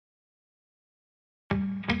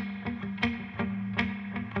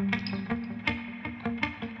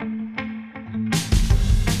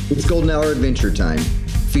It's Golden Hour Adventure Time,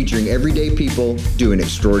 featuring everyday people doing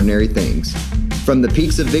extraordinary things. From the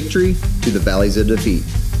peaks of victory to the valleys of defeat,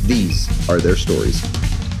 these are their stories.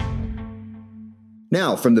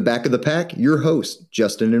 Now, from the back of the pack, your hosts,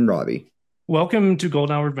 Justin and Robbie. Welcome to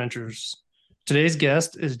Golden Hour Adventures. Today's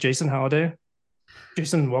guest is Jason Halladay.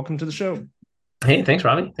 Jason, welcome to the show. Hey, thanks,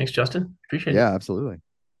 Robbie. Thanks, Justin. Appreciate it. Yeah, absolutely.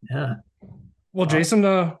 Yeah. Well, Jason,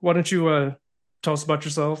 why don't you tell us about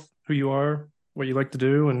yourself, who you are, what you like to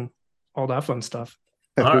do, and all that fun stuff.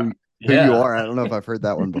 Who you are. I don't know if I've heard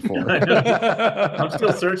that one before. I'm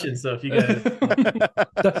still searching, so if you guys...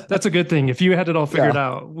 That's a good thing. If you had it all figured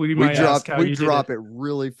out, we might ask how you drop did it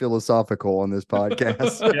really philosophical on this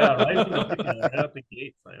podcast. Yeah, right out the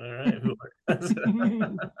gate. Like, all right.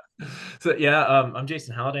 So yeah, I'm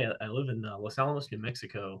Jason Halladay. I live in Los Alamos, New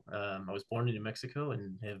Mexico. I was born in New Mexico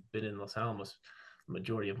and have been in Los Alamos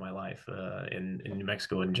majority of my life in New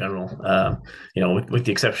Mexico in general, with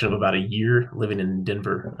the exception of about a year living in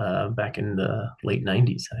Denver back in the late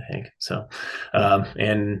 90s, I think. So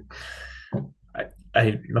and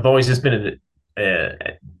I've always just been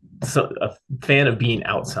a fan of being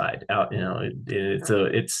outside.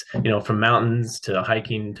 It's from mountains to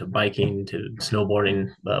hiking to biking to snowboarding,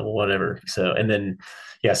 whatever. So and then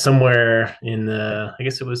somewhere in I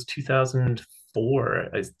guess it was 2004,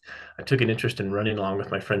 I took an interest in running along with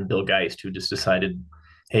my friend Bill Geist, who just decided,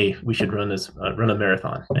 hey, we should run a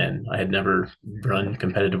marathon. And I had never run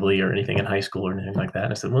competitively or anything in high school or anything like that.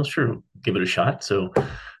 And I said, well, sure, give it a shot. So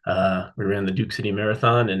we ran the Duke City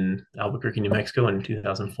Marathon in Albuquerque, New Mexico in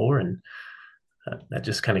 2004. And that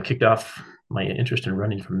just kind of kicked off my interest in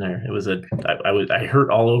running from there. It was I hurt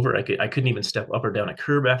all over. I couldn't even step up or down a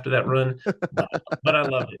curb after that run, but I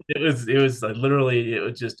loved it. It was literally, it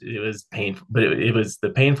was painful, but it was the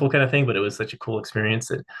painful kind of thing, but it was such a cool experience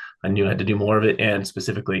that I knew I had to do more of it, and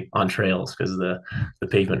specifically on trails because the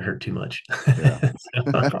pavement hurt too much. Yeah.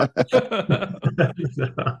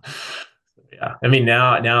 Yeah, I mean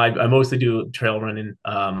now I mostly do trail running,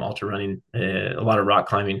 ultra running, a lot of rock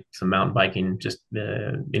climbing, some mountain biking, just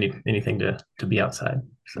anything to be outside.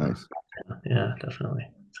 So, nice. Yeah, definitely.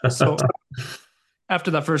 So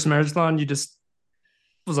after that first marathon, you just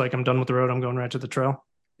was like, I'm done with the road. I'm going right to the trail.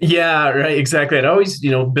 Yeah, right. Exactly. I'd always,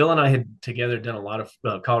 Bill and I had together done a lot of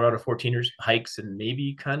Colorado 14ers hikes and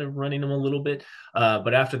maybe kind of running them a little bit.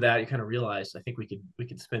 But after that, you kind of realized, I think we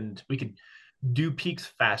could do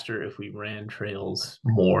peaks faster if we ran trails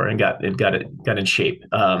more and got in shape.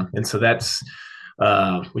 And so that's,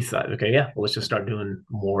 we thought, okay, yeah, well, let's just start doing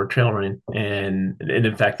more trail running. And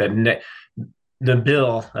in fact, the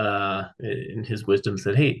Bill, in his wisdom,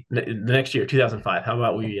 said, hey, the next year, 2005, how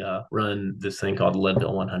about we run this thing called the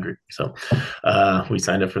Leadville 100? So we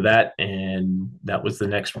signed up for that, and that was the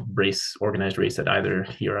next organized race that either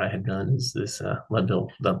he or I had done, is this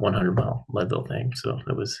Leadville, the 100-mile Leadville thing. So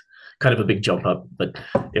it was kind of a big jump up, but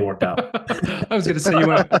it worked out. I was going to say you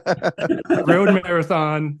went road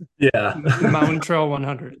marathon, mountain trail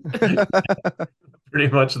 100. Pretty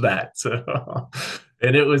much that. So,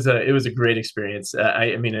 and it was a great experience.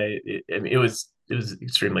 It was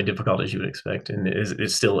extremely difficult, as you would expect, and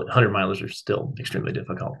it's still 100 milers are still extremely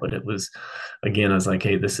difficult. But it was, again, I was like,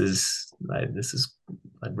 hey, I'd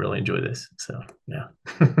really enjoy this. So yeah.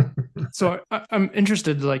 So I'm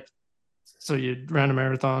interested, so you ran a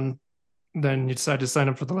marathon, then you decided to sign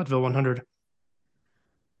up for the Leadville 100.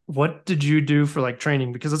 What did you do for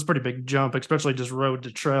training? Because it's a pretty big jump, especially just road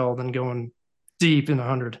to trail, then going deep in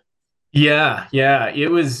 100. Yeah. It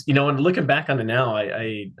was, and looking back on it now,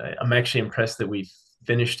 I'm actually impressed that we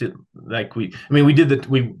finished it. Our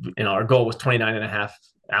goal was 29 and a half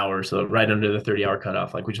hours. So right under the 30-hour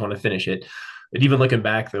cutoff, we just want to finish it. But even looking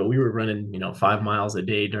back, though, we were running, 5 miles a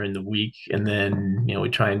day during the week. And then, we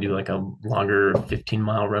try and do a longer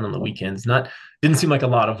 15-mile run on the weekends. Didn't seem like a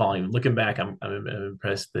lot of volume. Looking back, I'm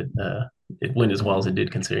impressed that it went as well as it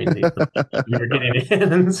did, considering we were getting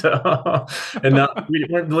in. So, we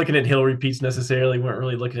weren't looking at hill repeats necessarily. We weren't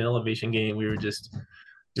really looking at elevation gain. We were just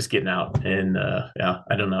getting out. And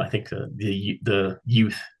I don't know. I think the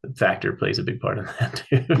youth factor plays a big part in that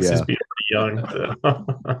too. Just being pretty young.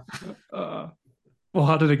 So. Well,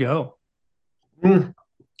 how did it go?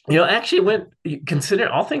 Actually it went,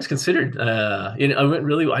 all things considered, I went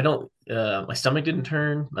really, my stomach didn't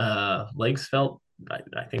turn, legs felt,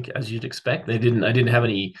 I think, as you'd expect. I didn't have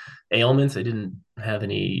any ailments. I didn't have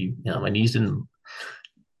any, my knees didn't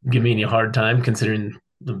give me any hard time considering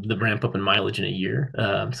the ramp up in mileage in a year.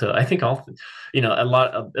 So I think a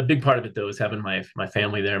big part of it though is having my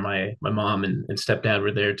family there. My mom and stepdad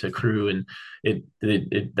were there to crew, and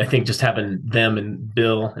I think just having them and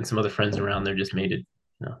Bill and some other friends around there just made it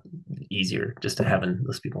easier just to having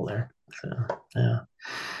those people there. So yeah.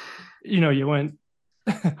 You went,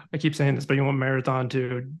 I keep saying this, but you went marathon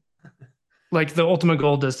to like the ultimate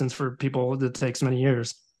goal distance for people that takes many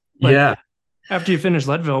years. Like, yeah. After you finished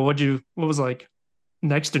Leadville, what was like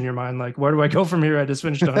next in your mind? Like, where do I go from here? I just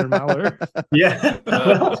finished 100 miler. Yeah.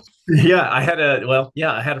 Well, yeah. I had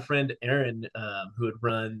a friend, Aaron, who had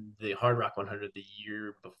run the Hardrock 100 the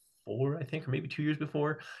year before, I think, or maybe 2 years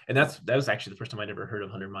before. And that was actually the first time I'd ever heard of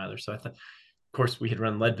 100 milers. So I thought, of course, we had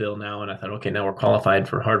run Leadville now, and I thought, okay, now we're qualified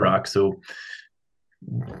for Hardrock. So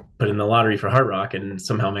put in the lottery for Hardrock and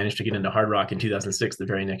somehow managed to get into Hardrock in 2006, the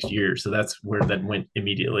very next year. So that's where that went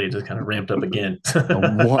immediately. It just kind of ramped up again.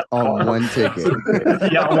 on one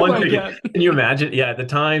ticket. Yeah, on one ticket. God. Can you imagine? Yeah, the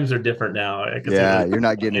times are different now. Yeah, you're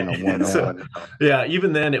not getting in a one. So, yeah,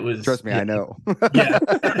 even then it was. Trust me, I know. Yeah.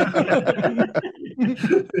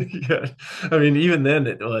 Yeah. I mean, even then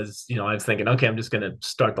it was, I was thinking, okay, I'm just going to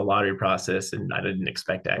start the lottery process, and I didn't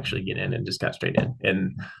expect to actually get in, and just got straight in.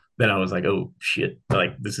 And then I was like, oh shit,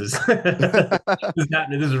 like this is this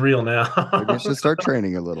is real now. Maybe you should start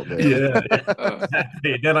training a little bit. Yeah,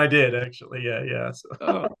 exactly. Then I did actually. Yeah.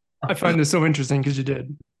 So. I find this so interesting because you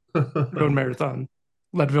did road marathon,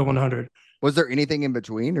 Leadville 100. Was there anything in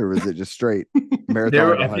between, or was it just straight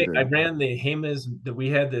marathon? I think I ran the Jemez. We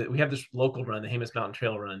have this local run, the Jemez Mountain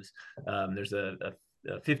Trail runs. There's a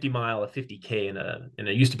 50 mile, a 50K, and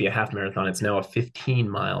it used to be a half marathon. It's now a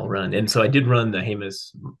 15-mile run. And so I did run the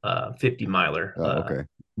Jemez 50 miler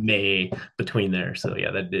May between there. So yeah,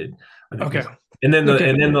 that did. Okay. And then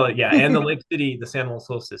the Lake City, the San Juan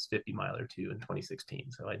Solstice 50 miler too in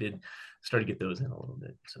 2016. So I did start to get those in a little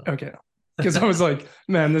bit. So okay. Because I was like,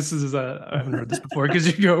 man, this is I haven't heard this before. Because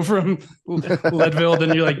you go from Leadville,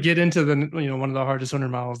 then you like get into the one of the hardest 100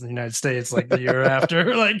 miles in the United States, like the year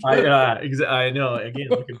after. Like I know. Again,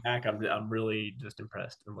 looking back, I'm really just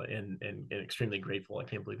impressed and extremely grateful. I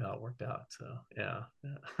can't believe how it worked out. So yeah.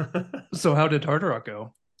 So how did HardRock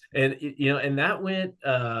go? And and that went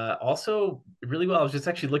also really well. I was just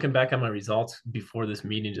actually looking back on my results before this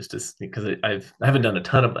meeting, just because I haven't done a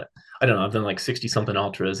ton of it. I don't know. I've done like 60 something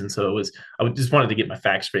ultras, and so I just wanted to get my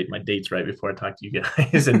facts straight, my dates right before I talk to you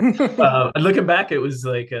guys. And looking back, it was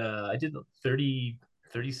like I did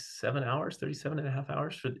 37 hours, 37 and a half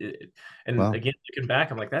hours for it. And wow. Again, looking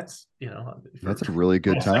back, I'm like, that's that's a really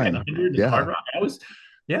good time. Yeah, Hardrock, I was.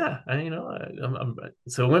 Yeah,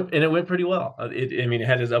 so it went pretty well. It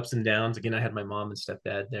had its ups and downs. Again, I had my mom and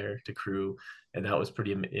stepdad there to crew, and that was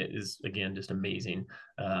it is again just amazing.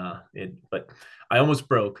 But I almost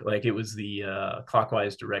broke. Like it was the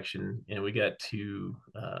clockwise direction, and we got to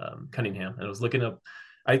Cunningham, and I was looking up.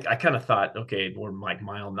 I kind of thought, okay, we're like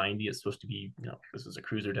mile 90. It's supposed to be, this is a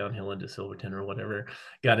cruiser downhill into Silverton or whatever.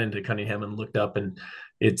 Got into Cunningham and looked up, and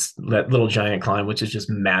it's that little giant climb, which is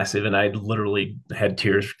just massive. And I literally had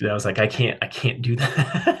tears. I was like, I can't do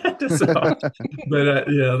that. So, but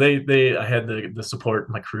I had the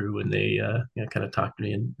support, my crew, and they kind of talked to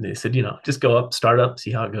me, and they said, just go up, start up,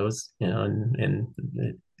 see how it goes,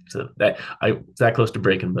 so that I was that close to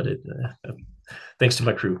breaking, but it. Thanks to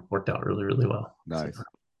my crew, worked out really, really well. Nice. So,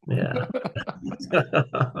 yeah.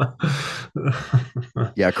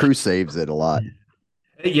 Yeah, crew saves it a lot.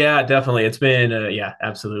 Yeah, definitely. It's been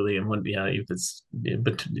absolutely. And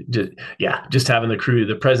just having the crew,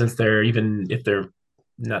 the presence there, even if they're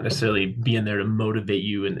not necessarily being there to motivate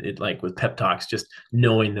you, and it like with pep talks, just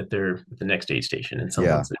knowing that they're at the next aid station and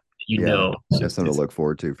someone's that's something to look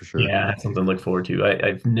forward to for sure. Yeah, something to look forward to.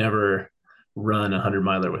 I've never run 100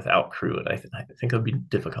 miler without crew. I think it'll be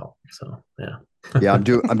difficult. So yeah, I'm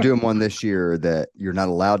doing one this year that you're not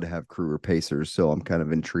allowed to have crew or pacers, so I'm kind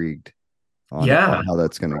of intrigued on how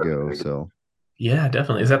that's going to go. So yeah,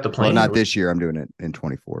 definitely. Is that the plan? Well, not this year. I'm doing it in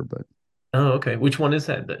 24, but okay. Which one is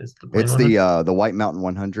that? It's the White Mountain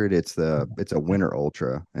 100. It's a winter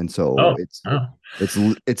ultra, and so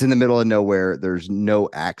it's in the middle of nowhere. There's no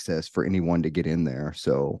access for anyone to get in there,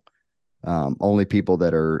 so only people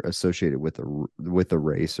that are associated with the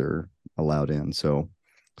race are allowed in. So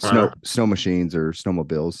snow machines or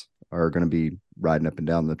snowmobiles are going to be riding up and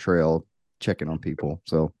down the trail checking on people.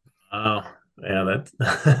 So yeah, that's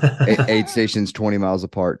aid stations 20 miles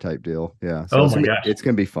apart type deal. Yeah, so it's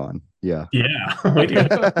gonna be fun. Yeah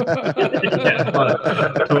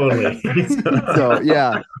totally. So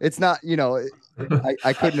yeah, it's not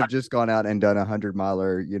I couldn't have just gone out and done 100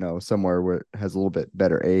 miler, somewhere where it has a little bit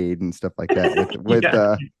better aid and stuff like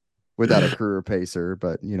that without a crew or pacer.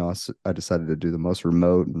 But, I decided to do the most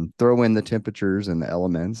remote and throw in the temperatures and the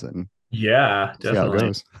elements and yeah,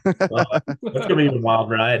 definitely. See how it goes. Well, that's gonna be a wild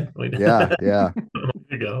ride. Yeah. There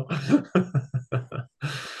you go.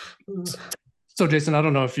 So Jason, I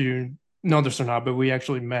don't know if you know this or not, but we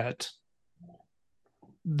actually met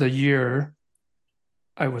the year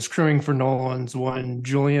I was crewing for Nolans when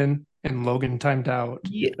Julian and Logan timed out.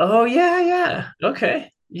 Yeah. Oh yeah.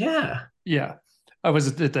 Okay. Yeah. Yeah. I was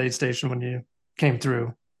at the aid station when you came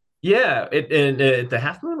through. Yeah. And the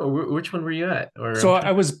Half Moon, or which one were you at? Or So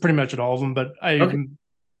I was pretty much at all of them, but okay.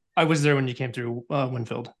 I was there when you came through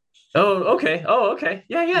Winfield. Oh, okay. Oh, okay.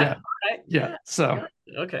 Yeah. Yeah. All right. Yeah. So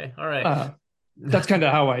okay. All right. that's kind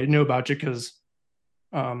of how I knew about you because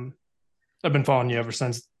I've been following you ever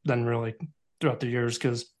since then, really, throughout the years,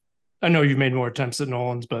 because I know you've made more attempts at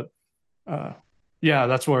Nolans, but yeah,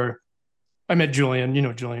 that's where I met Julian. You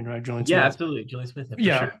know Julian, right? Julian Smith. Yeah, absolutely. Julian Smith. For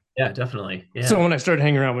Yeah. sure. Yeah, definitely. Yeah. So when I started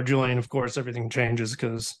hanging around with Julian, of course, everything changes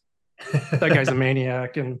because that guy's a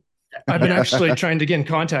maniac. And I've been actually trying to get in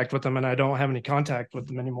contact with him, and I don't have any contact with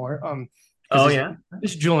him anymore. Oh, yeah?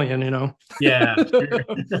 It's Julian, you know? Yeah.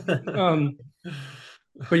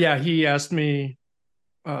 But yeah, he asked me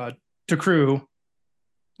to crew.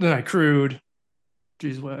 Then I crewed.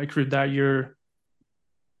 Geez, what I crewed that year.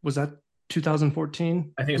 Was that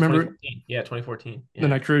 2014? I think it's 2014. Yeah, 2014. Yeah.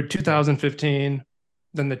 Then I crewed 2015.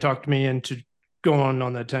 Then they talked me into going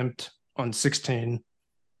on the attempt on 16.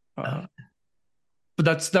 But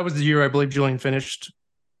that was the year I believe Julian finished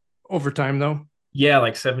overtime though. Yeah,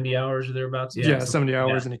 like 70 hours or thereabouts. Yeah, 70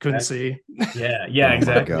 hours, and he couldn't see. Yeah, Oh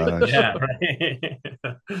exactly. my gosh. Yeah,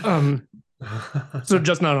 right. So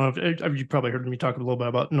just not enough. You probably heard me talk a little bit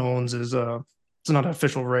about Nolans. Is it's not an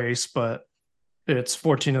official race, but it's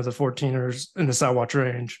 14 of the 14ers in the Sawatch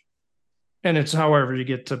range, and it's however you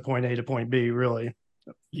get to point A to point B, really.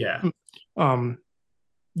 Yeah.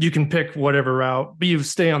 You can pick whatever route, but you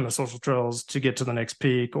stay on the social trails to get to the next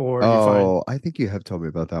peak, or I think you have told me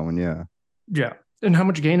about that one. Yeah. Yeah. And how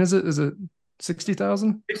much gain is it? Is it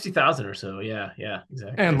 60,000? 60,000 or so. Yeah,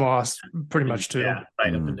 exactly. And lost pretty much too. Yeah,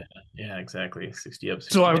 right up and down. Yeah, exactly. 60 up.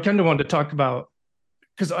 60 so I kind of wanted to talk about,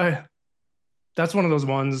 because that's one of those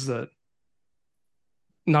ones that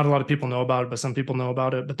not a lot of people know about it, but some people know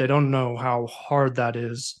about it, but they don't know how hard that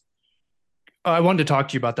is. I wanted to talk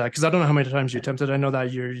to you about that because I don't know how many times you attempted. I know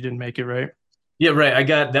that year you didn't make it, right? Yeah, right.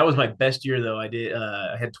 That was my best year though. I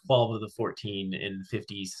had 12 of the 14 in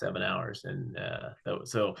 57 hours, and that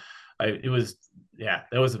was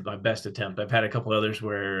my best attempt. I've had a couple others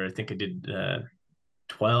where I think I did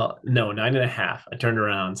 9.5. I turned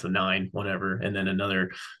around, so 9, whatever, and then another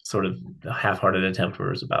sort of half-hearted attempt where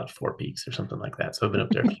it was about 4 peaks or something like that. So I've been up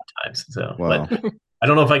there a few times. So, wow. But I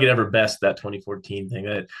don't know if I could ever best that 2014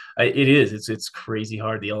 thing. It's crazy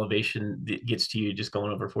hard. The elevation that gets to you just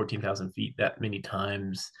going over 14,000 feet that many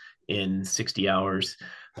times in 60 hours,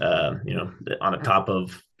 on a top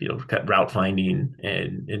of, route finding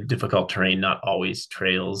and difficult terrain, not always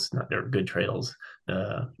trails, they're good trails.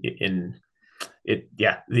 The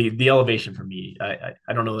elevation for me, I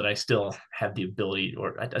don't know that I still have the ability,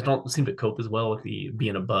 or I don't seem to cope as well with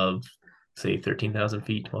being above, say, 13,000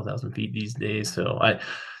 feet, 12,000 feet these days. So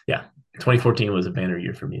 2014 was a banner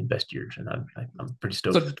year for me, and best years, and I'm pretty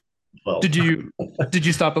stoked. So did you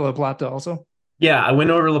stop at La Plata also? Yeah, I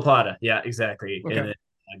went over La Plata. Yeah, exactly. Okay. And then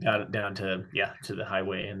I got it down to the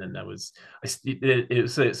highway, and then it was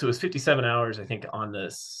 57 hours, I think, on the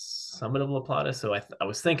summit of La Plata. So I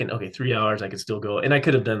was thinking, okay, 3 hours I could still go, and I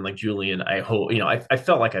could have done like Julian. I hope, I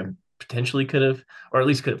felt like I potentially could have, or at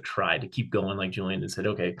least could have tried to keep going like Julian and said,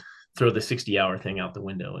 okay, throw the 60-hour thing out the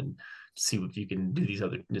window and see if you can do these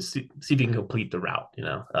other, see if you can complete the route,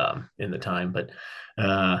 in the time. But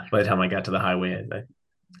by the time I got to the highway, I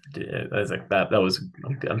was like,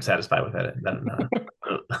 I'm satisfied with that amount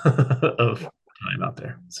of time out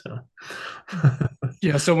there. So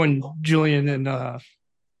yeah. So when Julian and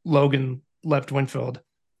Logan left Winfield,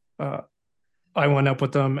 I went up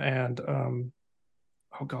with them, and oh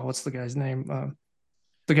god, what's the guy's name?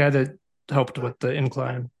 The guy that helped with the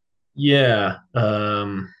incline. Yeah,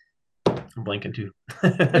 I'm blanking too.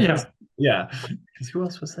 Yeah. Because who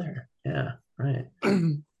else was there? Yeah, right.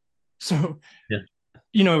 So yeah,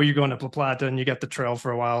 you're going up La Plata, and you get the trail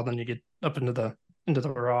for a while, then you get up into the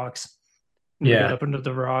rocks. And yeah, you get up into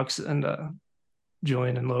the rocks, and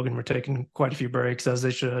Julian and Logan were taking quite a few breaks, as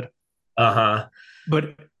they should.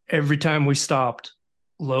 But every time we stopped,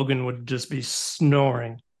 Logan would just be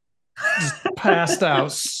snoring, just passed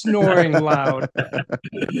out, snoring loud.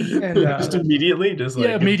 And just immediately,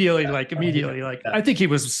 immediately. Like I think he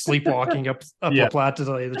was sleepwalking up La Plata,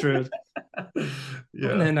 to tell you the truth. Yeah.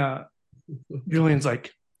 And then Julian's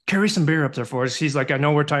like, carry some beer up there for us. He's like, I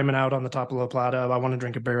know we're timing out on the top of La Plata. I want to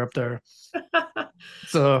drink a beer up there.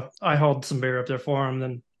 So I hauled some beer up there for him.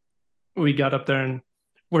 Then we got up there, and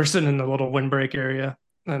we're sitting in the little windbreak area.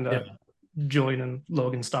 And Julian and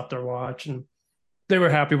Logan stopped their watch, and they were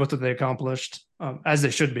happy with what they accomplished, as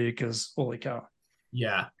they should be, because holy cow.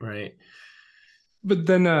 Yeah, right. But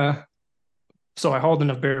then, so I hauled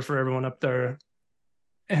enough beer for everyone up there,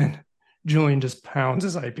 and Julian just pounds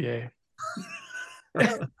his IPA.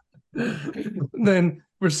 Then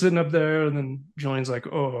we're sitting up there, and then Julian's like,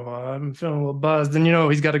 "Oh, I'm feeling a little buzzed." And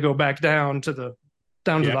he's got to go back down to the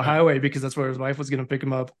highway because that's where his wife was going to pick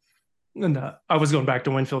him up. And I was going back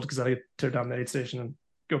to Winfield because I had to tear down the aid station and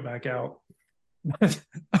go back out.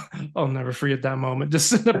 I'll never forget that moment, just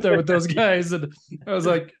sitting up there with those guys, and I was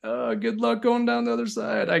like, "Oh, good luck going down the other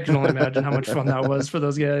side." I can only imagine how much fun that was for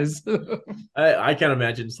those guys. I can't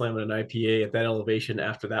imagine slamming an IPA at that elevation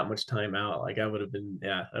after that much time out. Like I would have been,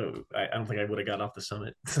 I don't think I would have got off the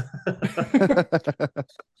summit.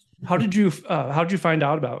 How did you find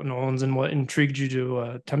out about Nolans, and what intrigued you to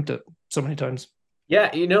attempt it so many times? Yeah,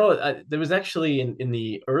 there was actually in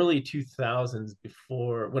the early 2000s,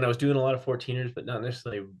 before, when I was doing a lot of 14ers, but not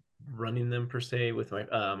necessarily running them per se, with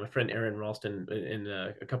my friend Aaron Ralston and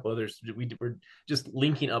a couple others. We were just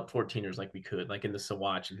linking up 14ers like we could, like in the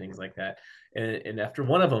Sawatch and things like that. And after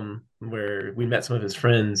one of them, where we met some of his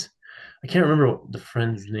friends, I can't remember the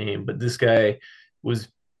friend's name, but this guy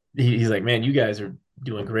he's like, "Man, you guys are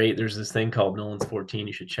doing great. There's this thing called Nolans 14.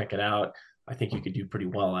 You should check it out. I think you could do pretty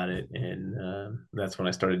well at it." And that's when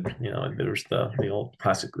I started, there was the old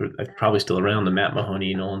classic, probably still around, the Matt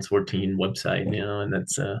Mahoney Nolans 14 website, and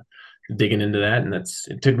that's digging into that. And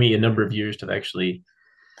it took me a number of years to actually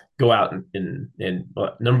go out and a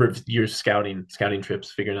number of years scouting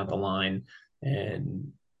trips, figuring out the line,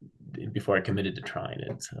 and before I committed to trying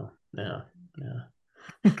it. So yeah.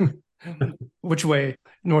 Which way,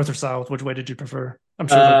 north or south? Which way did you prefer? I'm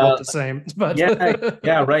sure they're both the same, but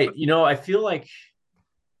yeah, right. I feel like,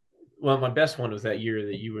 well, my best one was that year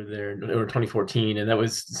that you were there, or 2014, and that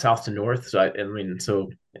was south to north. So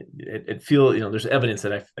it feels, there's evidence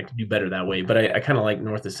that I could do better that way, but I kind of like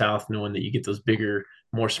north to south, knowing that you get those bigger,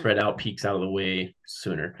 more spread out peaks out of the way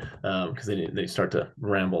sooner, because they start to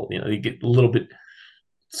ramble. You get a little bit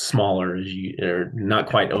smaller as or not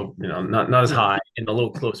quite, not as high, and a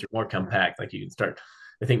little closer, more compact. Like you can start,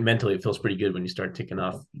 I think mentally it feels pretty good when you start ticking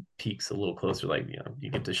off peaks a little closer, like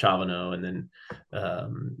you get to Chavano, and then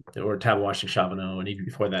or Tabawash and Chavano, and even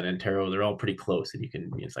before that Antero, they're all pretty close, and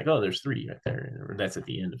it's like, oh, there's 3 right there, or that's at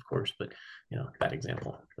the end, of course, but bad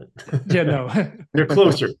example, but yeah, no, they're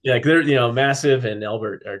closer. Yeah, like they're massive, and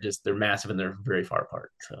Elbert they're massive, and they're very far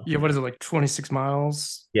apart. So yeah, what is it, like 26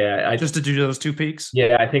 miles? Yeah, just to do those 2 peaks.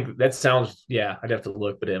 Yeah, I think that sounds. Yeah, I'd have to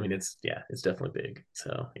look, but I mean, it's definitely big.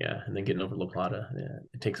 So yeah, and then getting over La Plata,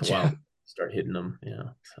 it takes a while to start hitting them.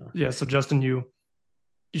 So Justin, you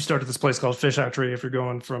started this place called Fish Hatchery. If you're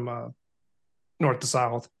going from north to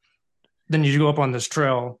south, then you go up on this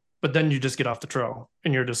trail, but then you just get off the trail,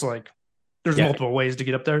 and you're just like, there's multiple ways to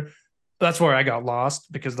get up there. That's where I got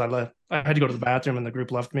lost, because I had to go to the bathroom, and the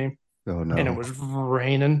group left me. Oh no! And it was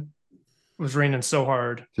raining. It was raining so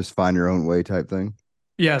hard. Just find your own way type thing.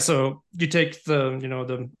 Yeah, so you take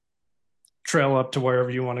the trail up to wherever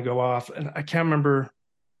you want to go off, and I can't remember.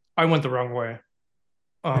 I went the wrong way.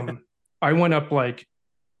 I went up, like,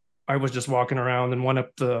 I was just walking around and went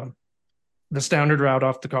up the standard route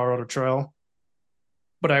off the Colorado Trail,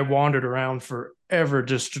 but I wandered around forever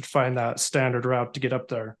just to find that standard route to get up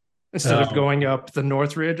there, instead of going up the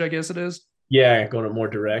North Ridge, I guess it is. Yeah, going up more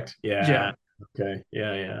direct. Yeah. Okay.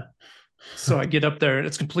 Yeah. So I get up there, and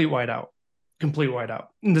it's complete whiteout.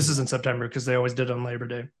 And this is in September, because they always did it on Labor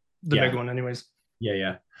Day, the big one anyways.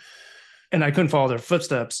 Yeah. And I couldn't follow their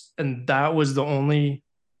footsteps. And that was the only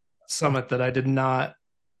summit that I did not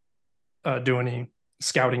do any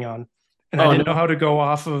scouting on. And I didn't know how to go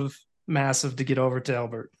off of Massive to get over to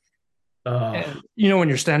Albert. And when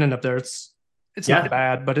you're standing up there, it's not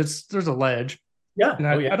bad, but there's a ledge. Yeah. And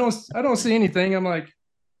I don't see anything. I'm like,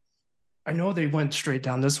 I know they went straight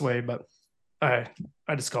down this way, but I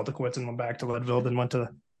just called it quits and went back to Leadville, then went to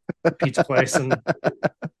the pizza place, and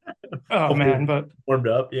but warmed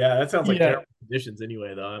up. Yeah, that sounds like terrible conditions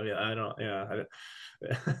anyway, though. I mean, I don't.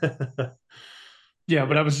 Yeah,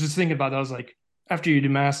 but I was just thinking about that. I was like, after you do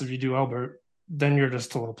Massive, you do Albert, then you're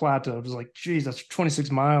just to La Plata. I was like, geez, that's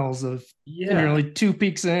 26 miles and you're only 2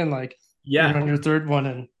 peaks in. Like, you're on your 3rd one,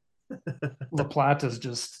 and La Plata is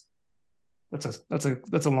just that's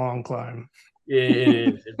a long climb. It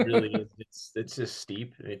is. It really is. It's just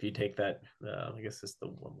steep. If you take that, I guess it's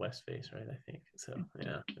the west face, right? I think so.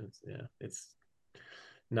 It's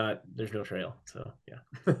not. There's no trail. So yeah.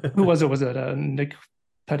 Who was it? Was it Nick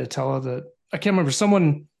Petitella? That I can't remember.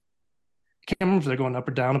 Someone. I can't remember if they're going up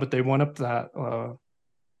or down, but they went up that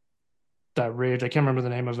ridge. I can't remember the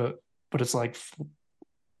name of it. but it's like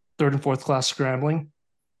third and fourth class scrambling.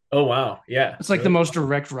 Oh wow, yeah. It's like the most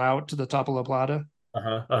direct route to the top of La Plata.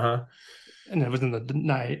 And it was in the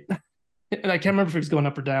night, and I can't remember if it was going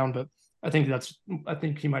up or down, but I think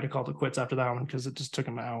he might have called it quits after that one because it just took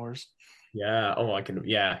him hours. Yeah. Oh, I can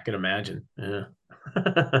imagine. Yeah.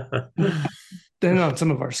 Then on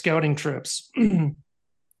some of our scouting trips, which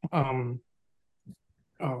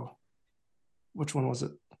one was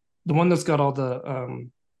it? The one that's got all the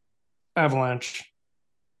avalanche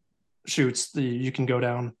chutes that you can go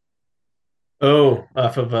down. Oh,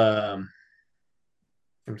 off of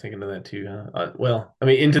I'm thinking of that too. Well, I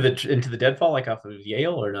mean, into the deadfall, like off of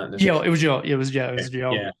Yale, or not? Yale. It was Yale. It was Yale.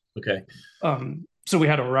 Yeah. Okay. So we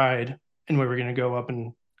had a ride, and we were going to go up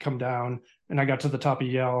and come down, and I got to the top of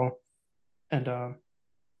Yale, and do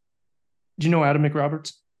you know Adam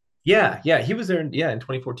McRoberts? Yeah, he was there. In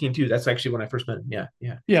 2014 too. That's actually when I first met him.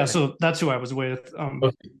 Yeah. So that's who I was with,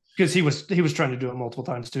 because he was trying to do it multiple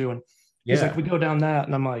times too, and he's like, we go down that,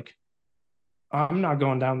 and I'm like, I'm not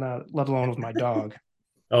going down that, let alone with my dog.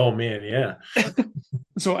 Oh man, yeah.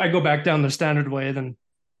 So I go back down the standard way, then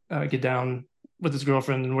get down with his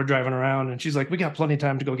girlfriend, and we're driving around, and she's like, we got plenty of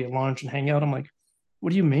time to go get lunch and hang out. I'm like,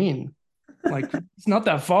 what do you mean? Like, it's not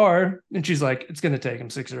that far. And she's like, it's going to take him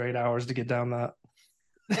 6 or 8 hours to get down that.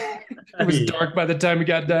 It was dark by the time he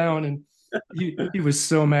got down, and he was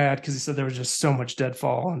so mad because he said there was just so much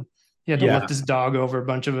deadfall, and he had to lift his dog over a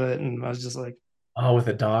bunch of it. And I was just like, oh, with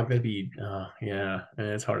a dog, that'd be, yeah. I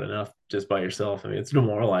mean, it's hard enough just by yourself. I mean, it's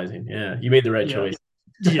demoralizing. Yeah, you made the right choice.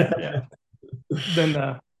 Yeah.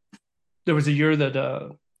 Then there was a year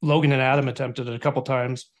that Logan and Adam attempted it a couple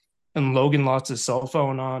times, and Logan lost his cell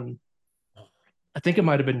phone on, I think it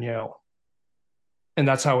might have been Yale, and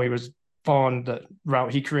that's how he was following the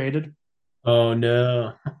route he created. Oh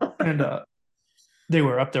no! And they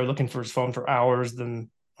were up there looking for his phone for hours. Then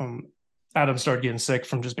Adam started getting sick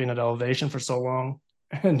from just being at elevation for so long,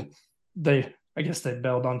 and I guess they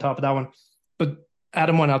bailed on top of that one. But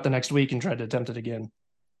Adam went out the next week and tried to attempt it again.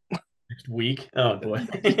 Next week? Oh boy.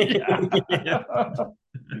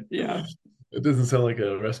 Yeah. It doesn't sound like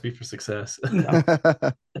a recipe for success. No.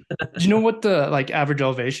 Do you know what the average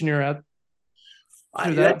elevation you're at?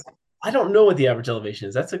 I don't know what the average elevation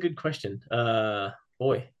is. That's a good question.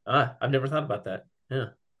 Boy, I've never thought about that. Yeah.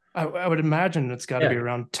 I would imagine it's got to be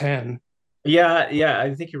around 10. Yeah,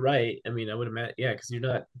 I think you're right. I mean, I would imagine, because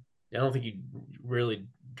I don't think you really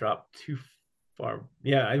drop too far.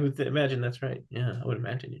 Yeah, I would imagine that's right. Yeah, I would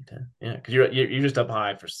imagine you're 10. Yeah, because you're just up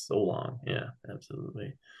high for so long. Yeah,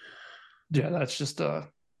 absolutely. Yeah, that's just I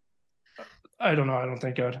don't know. I don't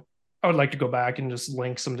think I would like to go back and just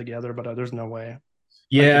link some together, but there's no way.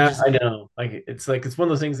 Yeah, I know. Like it's one of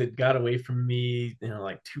those things that got away from me,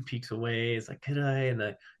 like 2 peaks away. It's like, could I? And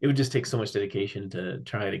it would just take so much dedication to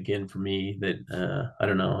try it again for me that I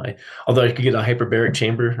don't know. Although I could get a hyperbaric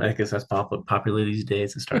chamber, I guess that's popular these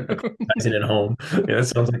days, and start exercising at home. Yeah, that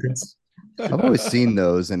sounds like it's. I've always seen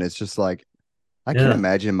those, and it's just like I can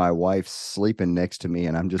imagine my wife sleeping next to me,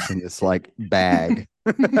 and I'm just in this like bag.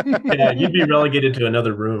 Yeah, you'd be relegated to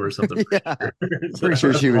another room or something. Yeah. Pretty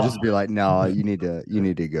sure she would just be like, "No, you need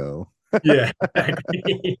to go." Yeah,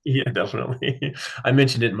 exactly. Yeah, definitely. I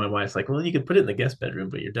mentioned it, and my wife's like, "Well, you could put it in the guest bedroom,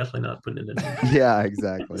 but you're definitely not putting it in." Yeah,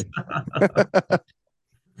 exactly.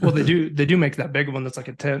 Well, they do make that big one that's like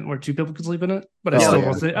a tent where 2 people could sleep in it, but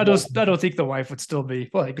I don't think the wife would still be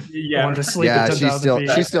like wanting to sleep. Yeah,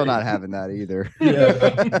 she's still not having that either. Yeah,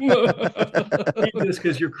 just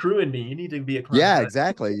because you're crewing me, you need to be a client. Yeah,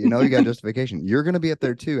 exactly. You got justification. You're going to be up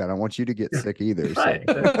there too. I don't want you to get sick either. So. Right.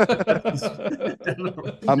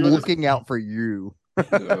 I'm looking out for you.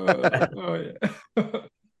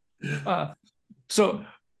 So,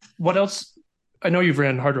 what else? I know you've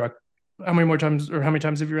ran Hardrock. How many times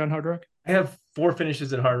have you ran Hardrock? I have 4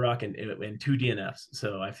 finishes at Hardrock and 2 DNFs.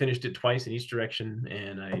 So I finished it twice in each direction,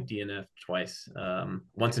 and I DNF'd twice.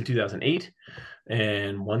 Once in 2008,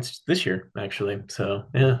 and once this year, actually. So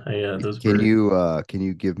yeah, those. Can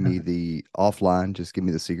you give me the offline? Just give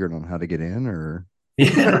me the secret on how to get in, or.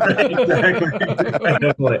 Yeah, right, exactly.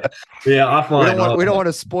 Yeah, offline. We don't want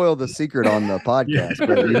to spoil the secret on the podcast,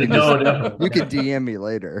 but you can DM me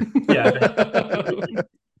later. Yeah.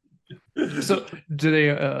 So do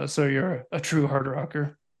they? So you're a true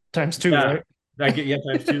Hardrocker ×2, right?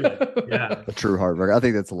 ×2. Yeah, a true Hardrocker. I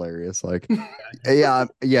think that's hilarious. Like, yeah,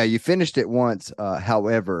 you finished it once.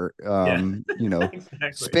 However, exactly.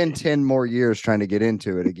 Spend 10 more years trying to get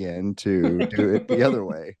into it again to do it the other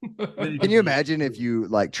way. Can you imagine if you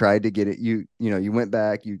like tried to get it? You went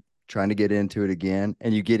back, you trying to get into it again,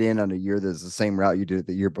 and you get in on a year that's the same route you did it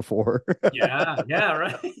the year before. Yeah,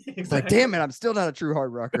 right. Exactly. It's like, damn it, I'm still not a true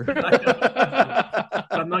hard rocker.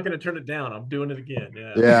 I'm not going to turn it down. I'm doing it again.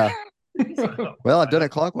 Yeah. Well, I've done it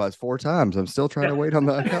clockwise 4 times. I'm still trying to wait on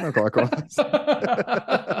the counterclockwise.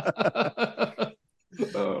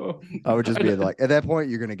 I would just be like, at that point,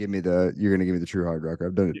 you're gonna give me the true hard rocker.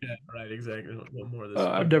 I've done it. Yeah, right, exactly. What more of this?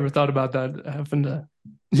 I've never thought about that having to.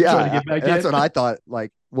 Yeah, to get back that's what I thought.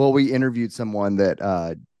 Like, well, we interviewed someone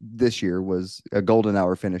that this year was a golden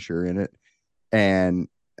hour finisher in it, and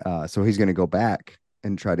so he's gonna go back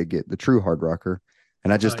and try to get the true hard rocker.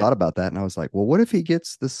 And I just thought about that, and I was like, well, what if he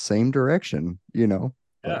gets the same direction? You know?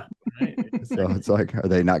 Yeah. Right. So it's like, are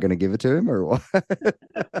they not going to give it to him or what?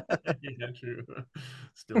 Yeah, true.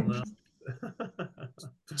 Still no.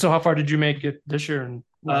 So how far did you make it this year? And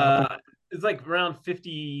it's like around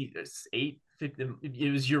 58, 50,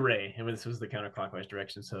 it was Uray, and this was the counterclockwise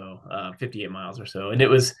direction, so 58 miles or so. And it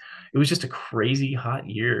was just a crazy hot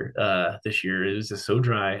year this year. It was just so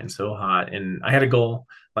dry and so hot, and I had a goal.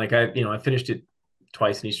 Like I finished it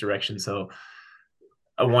twice in each direction, so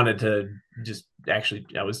I wanted to just I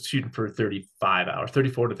was shooting for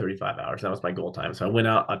 34 to 35 hours. That was my goal time. So I went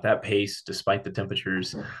out at that pace despite the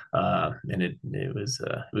temperatures. And it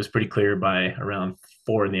was pretty clear by around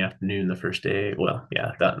 4 p.m. the first day. Well,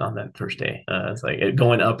 yeah, on that first day. It's like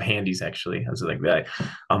going up handies actually. I was like that.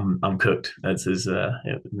 I'm cooked. That's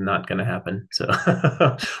not gonna happen. So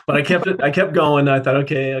but I kept going. I thought,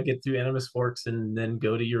 okay, I'll get through Animus Forks and then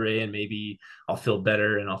go to Uray, and maybe I'll feel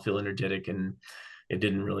better and I'll feel energetic. And it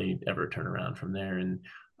didn't really ever turn around from there. And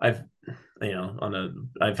I've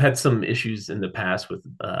had some issues in the past with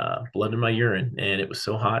blood in my urine, and it was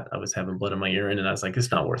so hot. I was having blood in my urine, and I was like, it's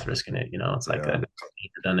not worth risking it. It's like, I've never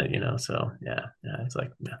done it, so yeah, it's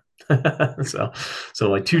like, yeah. so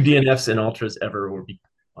like 2 DNFs and ultras ever were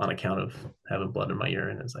on account of having blood in my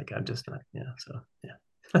urine. It's like, I'm just not, so yeah.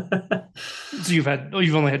 So you've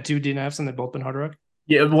only had 2 DNFs and they've both been HardRock?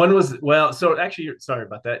 Yeah, one was, well, so actually, sorry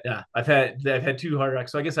about that. Yeah, I've had 2 HardRock,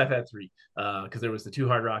 so I guess I've had 3, because there was the 2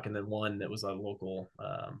 HardRock and then one that was a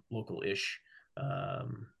local-ish. I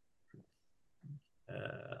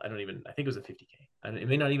think it was a 50K. It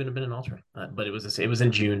may not even have been an ultra, but it was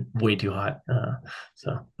in June, way too hot.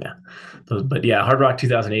 So yeah, but yeah, HardRock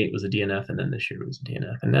 2008 was a DNF, and then this year was a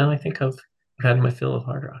DNF, and now I think I've had my fill of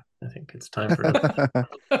HardRock. I think it's time for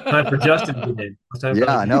Justin to get in.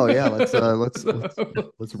 Yeah, I know. Yeah,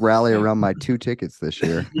 let's rally around my 2 tickets this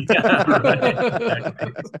year. Yeah, right.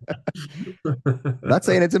 Not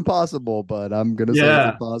saying it's impossible, but I'm gonna say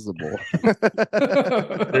it's impossible.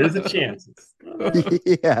 There's a chance.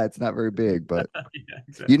 Yeah, it's not very big, but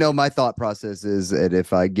exactly. My thought process is that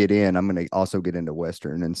if I get in, I'm gonna also get into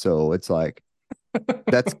Western, and so it's like,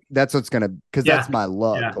 that's what's gonna, because that's my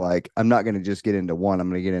luck. Yeah. Like, I'm not gonna just get into one, I'm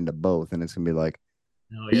gonna get into both, and it's gonna be like,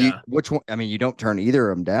 which one? I mean, you don't turn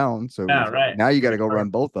either of them down, so right. Now you got to go run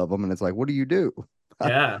both of them, and it's like, what do you do?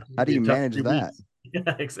 Yeah, how do you manage that?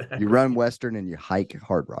 Yeah, exactly. You run Western and you hike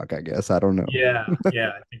HardRock, I guess. I don't know. Yeah,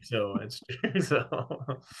 I think so. It's true. So,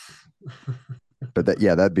 but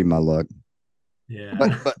that'd be my luck. Yeah,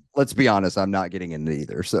 but let's be honest, I'm not getting into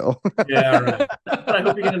either. So yeah, right. But I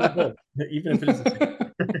hope you get into both, even if it isn't.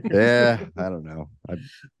 Yeah, I don't know.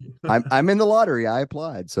 I'm in the lottery. I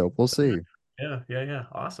applied, so we'll see. Yeah.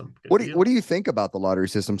 Awesome. What do you think about the lottery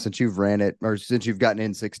system since you've ran it, or since you've gotten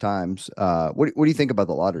in 6 times? What do you think about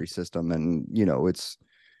the lottery system? And it's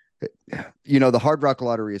the Hard Rock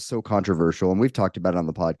lottery is so controversial, and we've talked about it on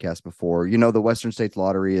the podcast before. The Western States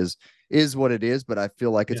lottery is what it is, but I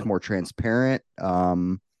feel like it's more transparent.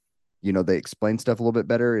 They explain stuff a little bit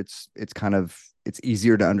better. It's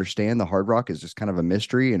easier to understand. The Hard Rock is just kind of a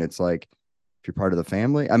mystery, and it's like, if you're part of the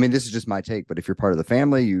family, I mean, this is just my take, but if you're part of the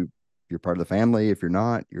family, you're part of the family. If you're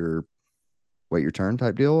not, you're wait your turn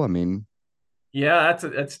type deal. I mean, yeah,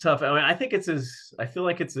 that's tough. I mean, I feel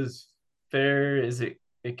like it's as fair as it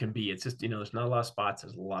can be. It's just, there's not a lot of spots.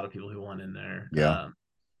 There's a lot of people who want in there. Yeah.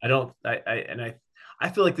 I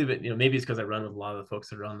feel like maybe it's because I run with a lot of the folks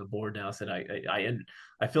that are on the board now. So I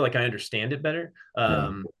feel like I understand it better.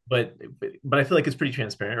 But I feel like it's pretty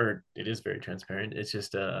transparent, or it is very transparent. It's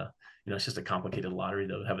just it's just a complicated lottery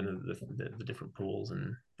though, having the different pools,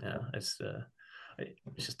 and it's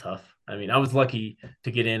just tough. I mean, I was lucky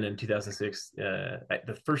to get in 2006.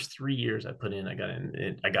 The first 3 years I put in, I got in.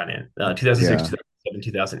 2006, 2007,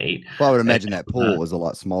 2008. Well, I would imagine that pool was a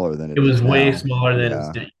lot smaller than it was way smaller than it's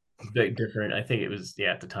big different. I think it was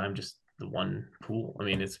at the time just the one pool. I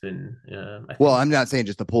mean, it's been. Well, I'm not saying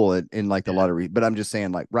just the pool in like the lottery, but I'm just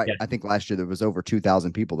saying like Yeah. I think last year there was over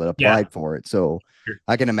 2,000 people that Yeah. applied for it. So Sure.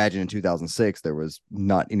 I can imagine in 2006 there was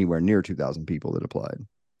not anywhere near 2,000 people that applied.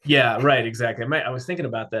 Yeah, right, exactly. I was thinking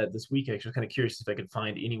about that this week. Actually, kind of curious if I could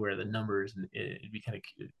find anywhere the numbers, and it'd be kind of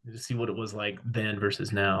to see what it was like then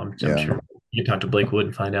versus now. I'm sure you can talk to Blake Wood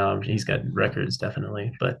and find out. He's got records,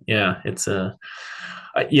 definitely. But yeah, it's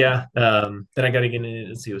yeah. Then I got to get in.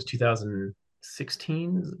 Let's see, it was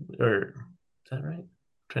 2016, or is that right? I'm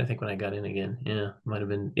trying to think when I got in again. Yeah, might have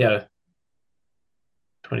been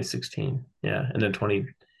 2016. Yeah, and then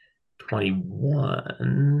 2021,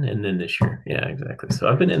 and then this year. Yeah, exactly. So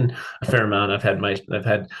I've been in a fair amount. I've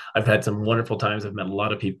had some wonderful times. I've met a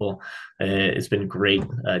lot of people. It's been great.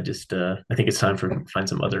 I think it's time to find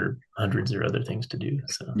some other hundreds or other things to do.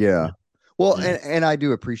 So yeah. Well, yeah. and I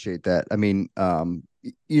do appreciate that. I mean,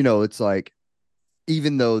 it's like,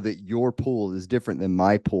 even though that your pool is different than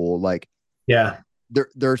my pool, like,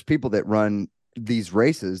 there's people that run these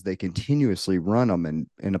races, they continuously run them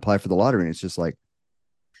and apply for the lottery. And it's just like,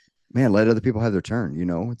 man, let other people have their turn.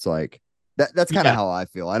 It's like that's kind of how I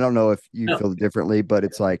feel. I don't know if you feel differently, but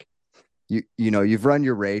it's like, you've run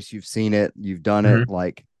your race, you've seen it, you've done it.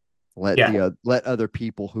 Like, let other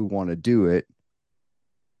people who want to do it,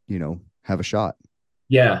 have a shot.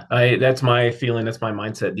 Yeah, that's my feeling. That's my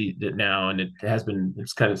mindset now, and it has been.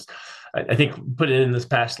 It's kind of, I think, putting in this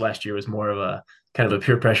past last year was more of a kind of a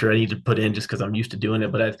peer pressure I need to put in just because I'm used to doing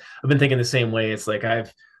it. But I've been thinking the same way. It's like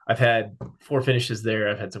I've had 4 finishes there.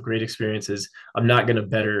 I've had some great experiences. I'm not going to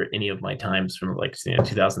better any of my times from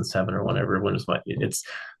 2007 or whatever.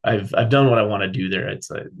 I've done what I want to do there.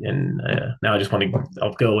 Now I just want to.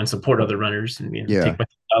 I'll go and support other runners and take my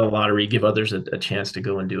out of the lottery, give others a chance to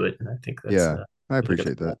go and do it. And I think that's I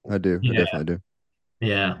appreciate that. I do. I definitely do.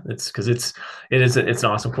 Yeah, it's because it's an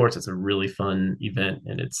awesome course. It's a really fun event,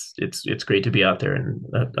 and it's great to be out there. And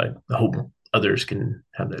I hope others can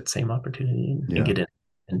have that same opportunity and get in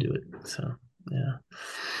and do it. So yeah.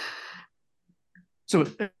 So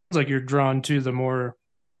it's like you're drawn to the more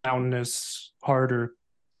mountainous, harder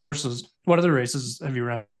courses. What other races have you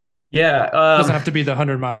run? Yeah, it doesn't have to be the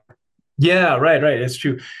 100-mile. Yeah, right. It's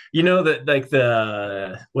true. That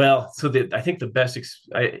I think the best.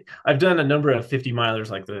 I've done a number of 50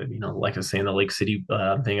 milers, like like I was saying, the Lake City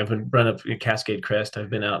thing. I've been run up Cascade Crest.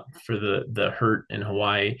 I've been out for the Hurt in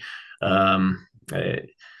Hawaii. I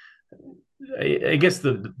guess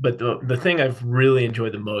the thing I've really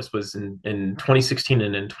enjoyed the most was in 2016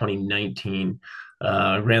 and in 2019.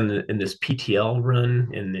 I ran in this PTL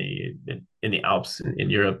run in the Alps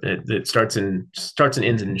in Europe. It starts and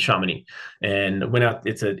ends in Chamonix, and went out.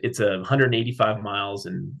 It's 185 miles,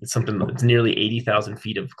 and it's nearly 80,000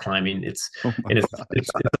 feet of climbing. It's a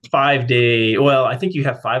 5-day. Well, I think you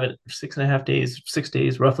have 6.5 days, 6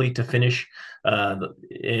 days roughly to finish.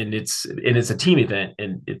 And it's a team event,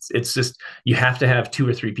 and it's just you have to have 2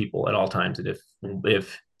 or 3 people at all times. And if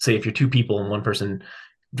you're 2 people and one person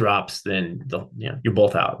drops, then you're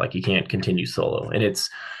both out. Like, you can't continue solo. And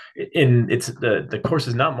the course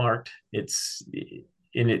is not marked.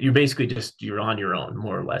 You're basically you're on your own,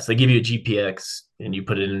 more or less. They give you a GPX and you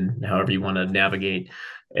put it in however you want to navigate,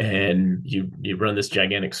 and you run this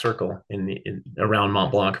gigantic circle around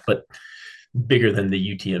Mont Blanc, but bigger than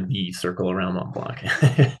the UTMB circle around Mont Blanc.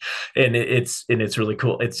 and it's really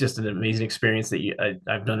cool. It's just an amazing experience that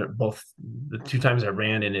I've done it both the 2 times I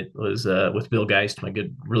ran, and it was with Bill Geist, my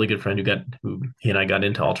really good friend who he and I got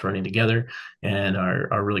into ultra running together, and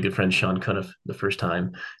our really good friend Sean Cuniff the first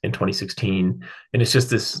time in 2016. And it's just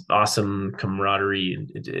this awesome camaraderie,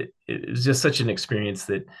 and it was just such an experience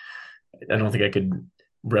that I don't think I could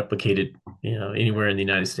replicate it anywhere in the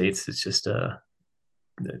United States. It's just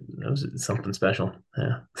that was something special.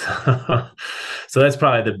 Yeah. So that's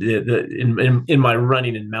probably in my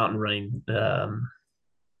running and mountain running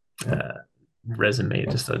resume,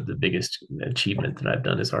 just the biggest achievement that I've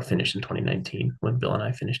done is our finish in 2019 when Bill and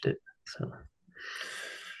I finished it. So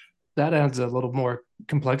that adds a little more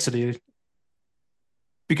complexity,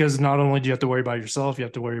 because not only do you have to worry about yourself, you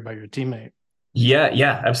have to worry about your teammate.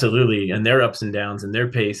 Yeah, absolutely. And their ups and downs and their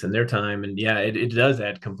pace and their time. And it does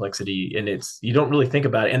add complexity, and you don't really think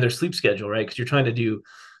about it, and their sleep schedule, right? Because you're trying to do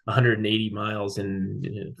 180 miles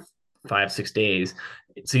in 5-6 days.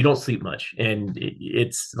 So you don't sleep much. And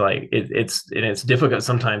it's difficult.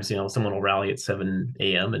 Sometimes, someone will rally at 7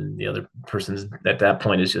 a.m. and the other person's at that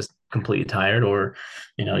point is just completely tired, or,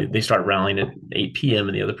 they start rallying at 8 p.m.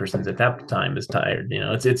 and the other person's at that time is tired.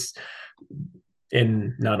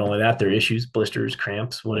 And not only that, there are issues, blisters,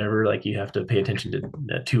 cramps, whatever. Like you have to pay attention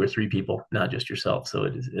to 2 or 3 people, not just yourself. So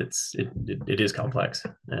it is complex.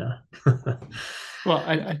 Yeah. Well,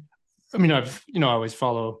 I mean, I always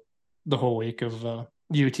follow the whole week of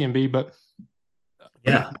UTMB, but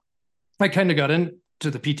yeah, I kind of got into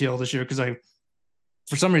the PTL this year because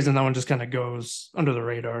for some reason, that one just kind of goes under the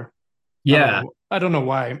radar. Yeah. I don't know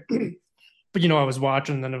why, but I was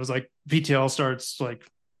watching, and then it was like PTL starts like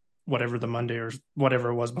whatever the Monday or whatever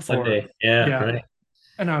it was before. Monday. Yeah. Right.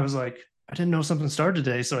 And I was like, I didn't know something started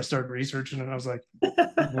today, so I started researching, and I was like,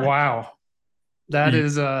 wow, that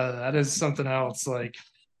is something else. Like,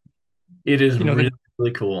 it is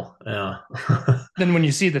really cool. Yeah. Then when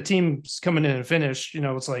you see the teams coming in and finish,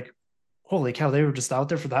 it's like, holy cow, they were just out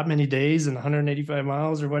there for that many days and 185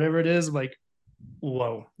 miles or whatever it is. Like,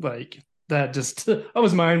 whoa, like that just, I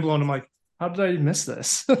was mind blown. I'm like, how did I miss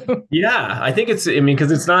this? Yeah, I think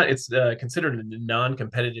because it's considered a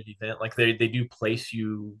non-competitive event. Like they do place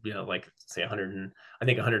you, like say 100 and I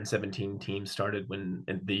think 117 teams started in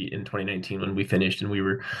 2019 when we finished, and we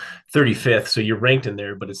were 35th. So you're ranked in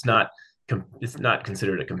there, but it's not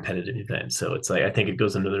considered a competitive event. So it's like, I think it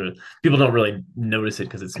goes under people don't really notice it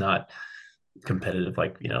because it's not competitive,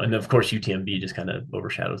 like, and of course UTMB just kind of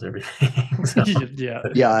overshadows everything. So.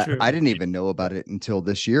 yeah, I didn't even know about it until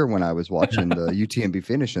this year when I was watching the UTMB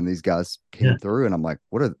finish, and these guys came through, and I'm like,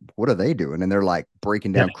 what are they doing? And they're like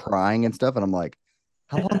breaking down, crying and stuff, and I'm like,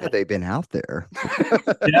 how long have they been out there?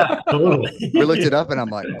 Yeah, totally. We looked it up, and I'm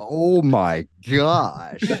like, oh my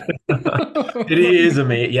gosh. It is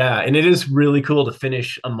amazing. Yeah, and it is really cool to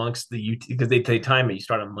finish amongst the UT because they time it. You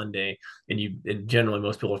start on Monday, and generally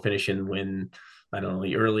most people are finishing when, I don't know,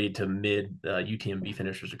 the early to mid UTMB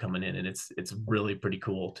finishers are coming in, and it's really pretty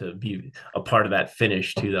cool to be a part of that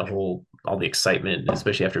finish too. All the excitement,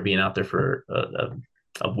 especially after being out there for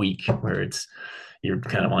a week where you're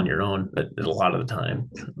kind of on your own a lot of the time.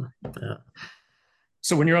 Yeah.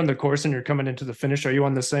 So when you're on the course and you're coming into the finish, are you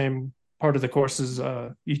on the same part of the course as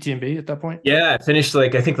UTMB at that point? Yeah, I finished I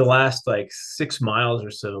think the last 6 miles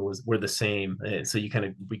or so were the same. And so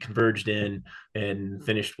we converged in and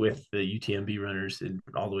finished with the UTMB runners and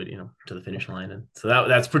all the way to the finish line. And so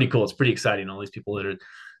that's pretty cool. It's pretty exciting. All these people that are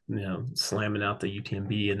slamming out the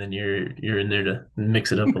UTMB, and then you're in there to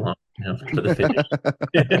mix it up along for the finish.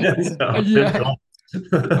 So, yeah. Cool.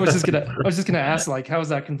 I was just gonna ask, how is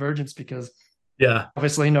that convergence? Because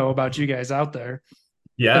obviously know about you guys out there.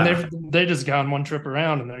 Yeah. And they just gone one trip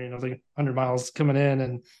around, and they're, 100 miles coming in,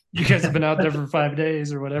 and you guys have been out there for 5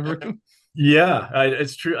 days or whatever. Yeah,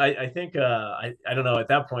 it's true. I think, I don't know, at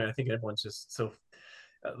that point, I think everyone's just so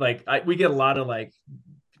we get a lot of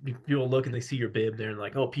people look and they see your bib there and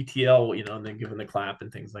like, oh, PTL, and then giving the clap and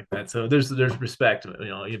things like that. So there's respect,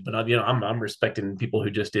 but I'm respecting people who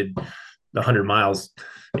just did 100 miles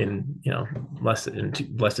in less than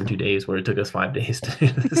 2 days, where it took us 5 days to do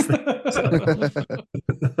this thing.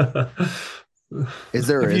 Is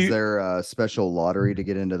there a special lottery to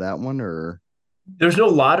get into that one, or? There's no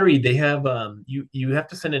lottery. They have you have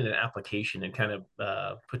to send in an application and kind of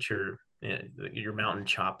put your mountain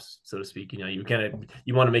chops, so to speak. You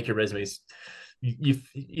want to make your resumes.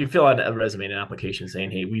 You fill out a resume and an application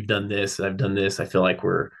saying, hey, we've done this, I've done this, I feel like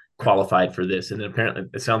we're qualified for this. And then apparently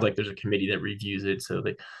it sounds like there's a committee that reviews it. So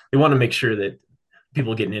they want to make sure that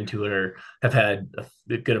people getting into it have had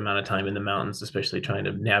a good amount of time in the mountains, especially trying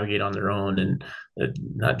to navigate on their own and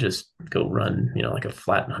not just go run, like a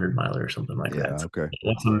flat 100-miler or something like that. So okay.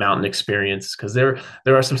 It's a mountain experience, because there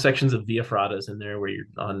are some sections of Via Fratas in there where you're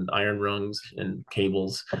on iron rungs and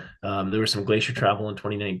cables. There was some glacier travel in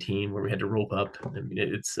 2019 where we had to rope up. I mean,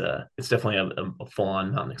 it's definitely a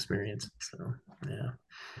full-on mountain experience. So yeah,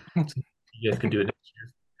 so you guys can do it next year.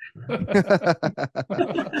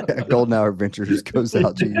 Golden Hour Ventures goes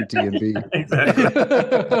out to UTMB. Exactly.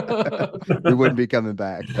 We wouldn't be coming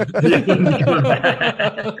back. If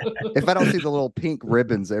I don't see the little pink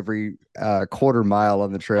ribbons every quarter mile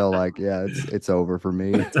on the trail, it's over for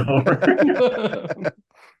me. It's over.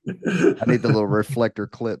 I need the little reflector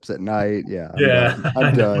clips at night. Yeah.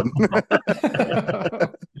 I'm done.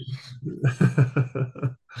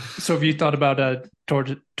 So have you thought about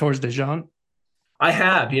Tours de Jean? I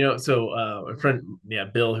have, so a friend,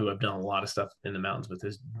 Bill, who I've done a lot of stuff in the mountains with,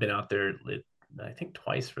 has been out there, I think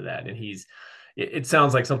twice for that. And it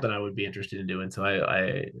sounds like something I would be interested in doing. So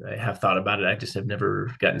I have thought about it. I just have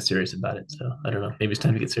never gotten serious about it. So I don't know. Maybe it's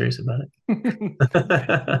time to get serious about it.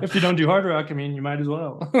 If you don't do HardRock, I mean, you might as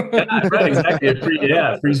well. Yeah, right, exactly.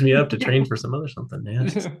 It frees me up to train for some other something. Yeah.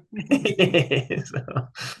 So,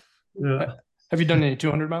 yeah. Have you done any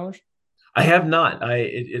 200 milers? I have not.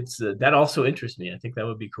 It's that also interests me. I think that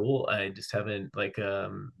would be cool. I just haven't like the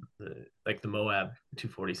Moab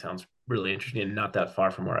 240 sounds really interesting and not that far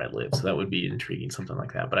from where I live, so that would be intriguing, something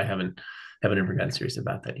like that. But I haven't ever gotten serious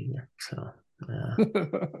about that either. So I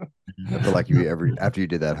feel like after you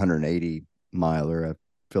did that 180 miler, I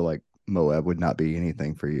feel like Moab would not be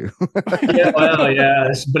anything for you. Yeah, well,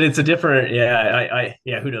 yeah, but it's a different, yeah,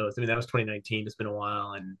 who knows? I mean, that was 2019. It's been a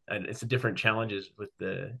while, and it's a different challenges with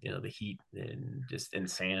the the heat and just in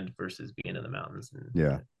sand versus being in the mountains and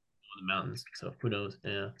Yeah. the mountains. So who knows?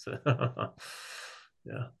 Yeah, so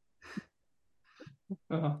yeah.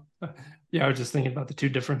 Yeah, I was just thinking about the two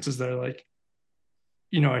differences there. Like,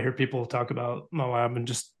 I hear people talk about Moab and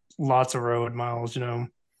just lots of road miles,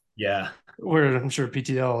 Yeah. where I'm sure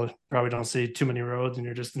PTL probably don't see too many roads and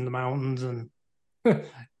you're just in the mountains and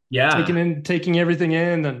Yeah. taking everything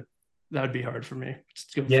in, then that'd be hard for me.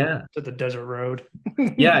 Just go Yeah. to the desert road.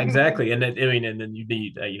 Yeah, exactly. And then, I mean, and then you'd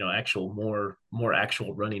need, actual more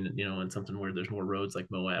actual running, and something where there's more roads like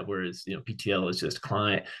Moab, whereas, PTL is just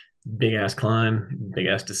big ass climb, big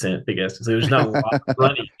ass descent, big ass. So there's not a lot of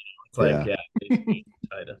running. It's like, Yeah. you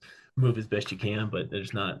try to move as best you can, but you're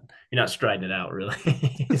not striding it out really.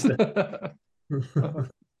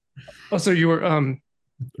 Oh, so you were,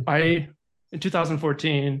 in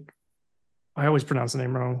 2014, I always pronounce the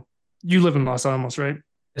name wrong. You live in Los Alamos, right?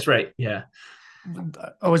 That's right. Yeah.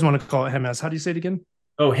 I always want to call it Hemes. How do you say it again?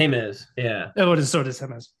 Oh, Jemez. Yeah. Oh, it is. So it is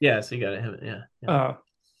Hemes. Yeah. So you got it. Yeah.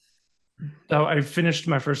 I finished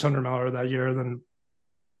my first 100 miler that year. Then,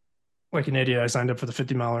 like an idiot, I signed up for the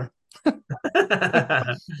 50 miler.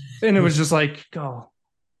 And it was just like, oh,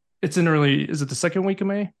 it's in early, is it the second week of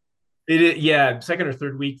May? Yeah, second or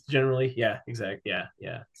third week generally. Yeah, exactly.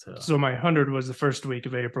 Yeah. So my 100 was the first week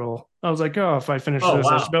of April. I was like, oh, if I finish this,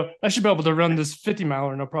 wow. I should be able to run this 50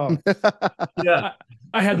 miler, no problem. Yeah.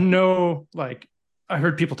 I had no, I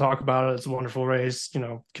heard people talk about it. It's a wonderful race.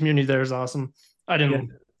 Community there is awesome. I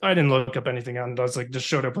didn't look up anything on it. I was like, just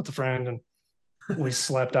showed up with a friend and we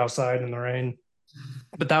slept outside in the rain.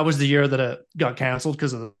 But that was the year that it got canceled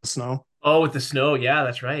because of the snow. Oh, with the snow. Yeah,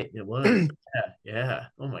 that's right. It was. Yeah.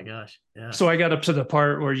 Oh my gosh. Yeah. So I got up to the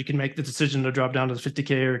part where you can make the decision to drop down to the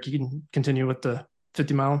 50K or you can continue with the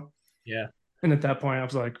 50 mile. Yeah. And at that point, I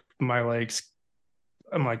was like, my legs,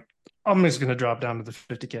 I'm like, I'm just going to drop down to the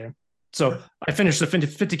 50K. So I finished the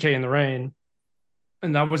 50K in the rain.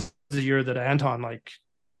 And that was the year that Anton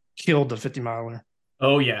killed the 50 miler.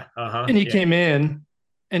 Oh, yeah. Uh-huh. And he came in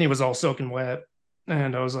and he was all soaking wet.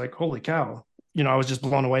 And I was like, holy cow. I was just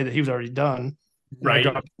blown away that he was already done. Right.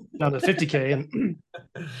 I dropped down to 50K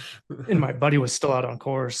and my buddy was still out on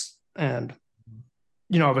course. And,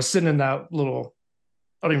 I was sitting in that little,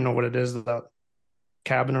 I don't even know what it is, that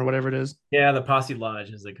cabin or whatever it is. Yeah, the posse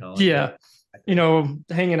lodge, as they call it. Yeah.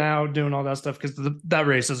 Hanging out, doing all that stuff. Because that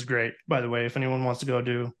race is great, by the way. If anyone wants to go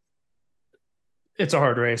do, it's a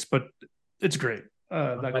hard race, but it's great.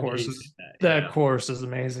 That course is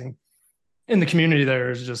amazing. And the community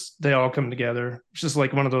there is just, they all come together. It's just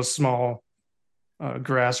like one of those small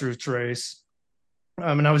grassroots race.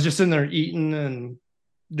 And I was just in there eating and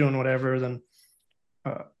doing whatever. Then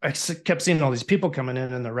I kept seeing all these people coming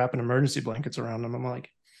in and they're wrapping emergency blankets around them. I'm like,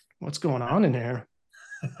 what's going on in here?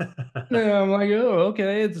 Yeah, I'm like, oh,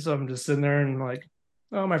 okay. So I'm just sitting there and like,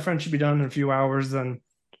 oh, my friend should be done in a few hours. Then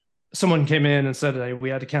someone came in and said, hey, we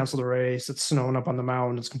had to cancel the race. It's snowing up on the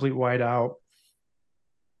mountain. It's complete whiteout.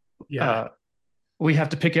 Yeah. We have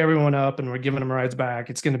to pick everyone up and we're giving them rides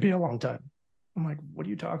back. It's going to be a long time. I'm like, what are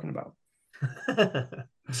you talking about?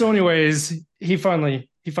 So anyways, he finally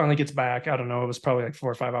gets back. I don't know. It was probably like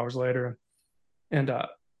 4 or 5 hours later. And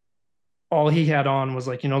all he had on was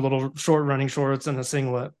little short running shorts and a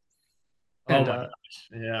singlet. And, oh my gosh.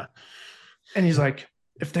 Yeah. And he's like,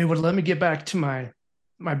 if they would let me get back to my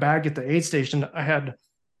bag at the aid station, I had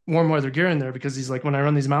warm weather gear in there because he's like, when I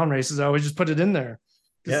run these mountain races, I always just put it in there.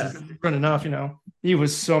 Yeah. Run enough, He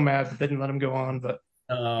was so mad that they didn't let him go on, but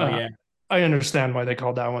yeah. I understand why they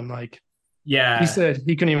called that one. Yeah. He said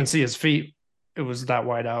he couldn't even see his feet. It was that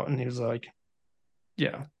wide out. And he was like,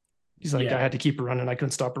 yeah. He's like, I had to keep running. I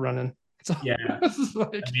couldn't stop running. So, yeah.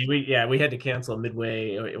 I mean, we had to cancel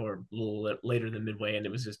midway or a little later than midway. And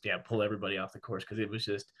it was just, pull everybody off the course. Cause it was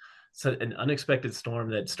just an unexpected storm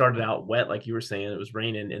that started out wet. Like you were saying, it was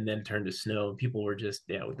raining and then turned to snow. People were just,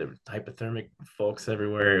 with the hypothermic folks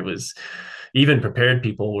everywhere. It was even prepared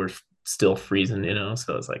people were still freezing,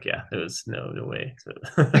 so it's like, it was no way. So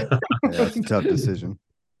yeah, it's a tough decision.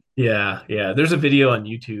 Yeah, yeah. There's a video on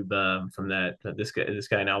YouTube from this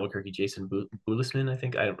guy in Albuquerque, Jason Bulisman, I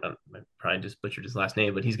think. I probably just butchered his last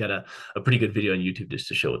name, but he's got a pretty good video on YouTube just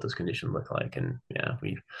to show what those conditions look like. And yeah,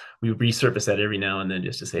 we resurface that every now and then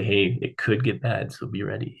just to say, hey, it could get bad, so be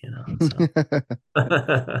ready, you know.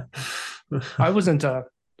 So. I wasn't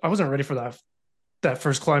ready for that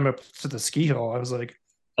first climb up to the ski hill. I was like,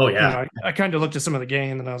 Oh yeah. I kind of looked at some of the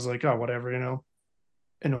gain and I was like, oh, whatever, And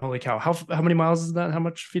holy cow, how many miles is that? How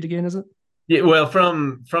much feet of gain is it? Yeah, well,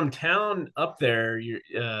 from town up there, you're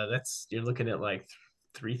looking at like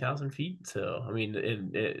 3,000 feet. So I mean,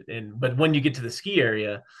 and but when you get to the ski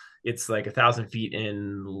area, it's like 1,000 feet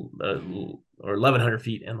in or 1,100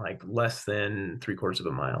 feet in like less than 3/4 of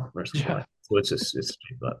a mile versus Yeah. so it's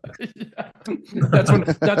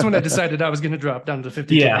That's when I decided I was going to drop down to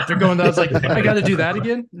 52. Yeah. After going down, I was like, I got to do that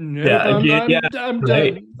again. Nope, I'm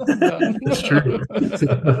right. done. That's true.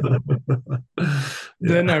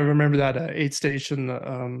 Then I remember that aid station.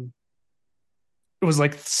 It was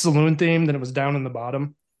like saloon themed, and it was down in the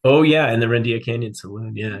bottom. Oh yeah, and the Rendia Canyon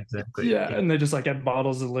Saloon. Yeah, exactly. Yeah, and they just like had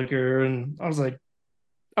bottles of liquor, and I was like,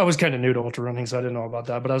 I was kind of new to ultra running, so I didn't know about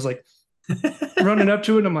that. But I was like, running up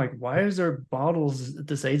to it, and I'm like, why is there bottles at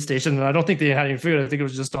this aid station? And I don't think they had any food. I think it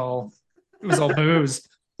was all booze.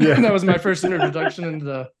 Yeah. And that was my first introduction into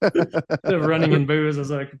the running and booze. I was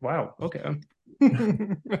like, wow, okay.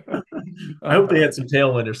 I hope they had some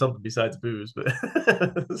tailwind or something besides booze, but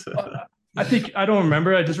I don't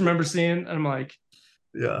remember. I just remember seeing, and I'm like,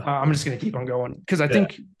 yeah, I'm just gonna keep on going because I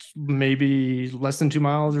think maybe less than 2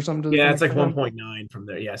 miles or something. Yeah, it's like 1.9 from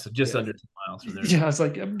there. Yeah, so just under 2 miles from there. Yeah, it's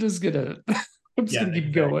like I'm just gonna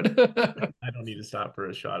keep going. I don't need to stop for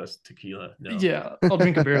a shot of tequila. No. Yeah, I'll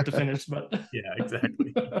drink a beer at the finish, but yeah,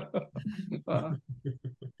 exactly.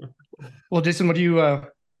 Well, Jason, what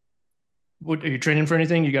are you training for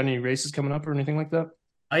anything? You got any races coming up or anything like that?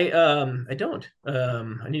 I don't.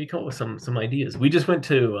 I need to come up with some ideas. We just went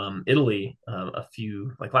to Italy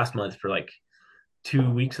like last month for like 2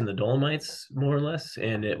 weeks in the Dolomites, more or less,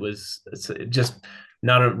 and it's just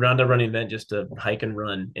not a round up running event, just a hike and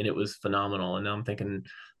run, and it was phenomenal. And now I'm thinking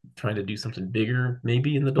trying to do something bigger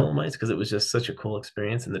maybe in the Dolomites because it was just such a cool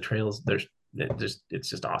experience, and the trails it's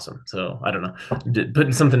just awesome. So I don't know,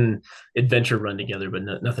 putting something adventure run together, but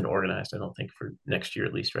nothing organized. I don't think for next year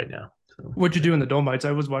at least right now. So. What'd you do in the Dolomites?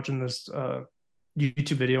 I was watching this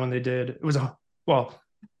YouTube video and it was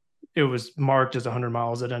marked as 100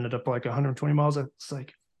 miles. It ended up like 120 miles. It's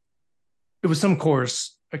like it was some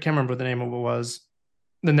course. I can't remember the name of what it was.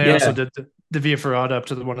 Then they also did the Via Ferrata up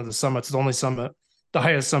to one of the summits, the only summit, the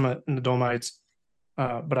highest summit in the Dolomites.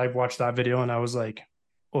 But I watched that video and I was like,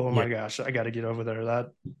 oh my gosh, I got to get over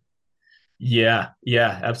there. Yeah,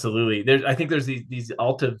 absolutely. I think there's these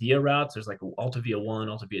Alta Via routes. There's like Alta Via 1,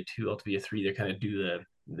 Alta Via 2, Alta Via 3. They kind of do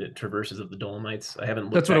the traverses of the Dolomites. I haven't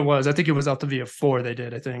looked. That's what it was. I think it was Alta Via 4 they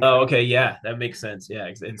did, I think. Oh, okay. Yeah, that makes sense. Yeah.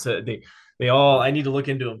 And so they all, I need to look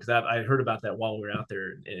into them because I heard about that while we were out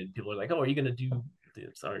there and people are like, oh, are you going to do this?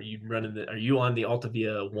 Are you on the Alta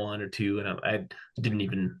Via 1 or 2? And I didn't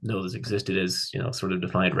even know this existed as, sort of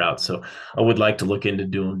defined routes. So I would like to look into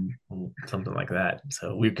doing something like that.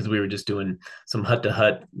 So because we were just doing some hut to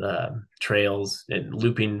hut trails and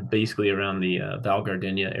looping basically around the Val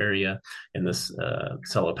Gardenia area and this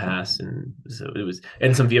Sella Pass. And so it was,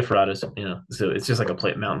 and some Via Ferratas, so it's just like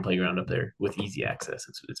a mountain playground up there with easy access.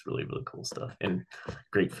 It's really, really cool stuff and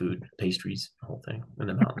great food, pastries, the whole thing in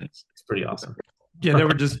the mountains. It's pretty awesome. Yeah, they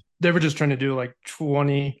were just trying to do like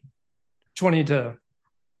 20 to,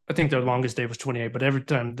 I think their longest day was 28, but every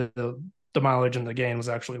time the mileage and the gain was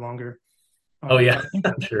actually longer. Oh yeah,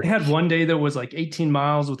 sure. They had one day that was like 18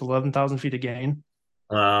 miles with 11,000 feet of gain.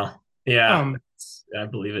 Yeah, I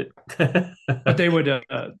believe it. But they would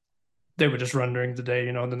just run during the day,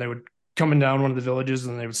 and then they would come in down one of the villages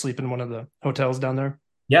and they would sleep in one of the hotels down there.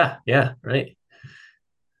 Yeah, right.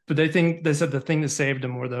 But they said the thing that saved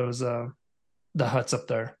them were those the huts up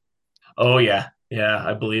there. Oh yeah,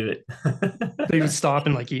 I believe it. They would stop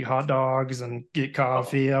and like eat hot dogs and get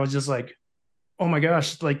coffee. I was just like, oh my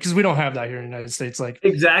gosh, like because we don't have that here in the United States. Like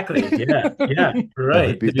exactly, yeah,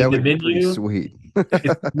 right. That would be pretty sweet.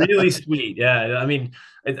 It's really sweet. Yeah, I mean,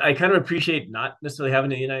 I kind of appreciate not necessarily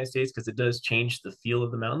having it in the United States because it does change the feel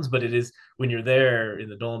of the mountains. But it is when you're there in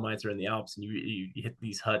the Dolomites or in the Alps and you hit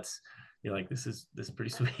these huts, you're like, this is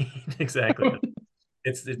pretty sweet. Exactly.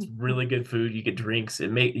 It's really good food. You get drinks.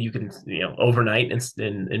 You can overnight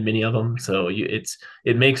in many of them. So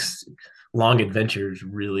it makes long adventures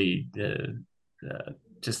really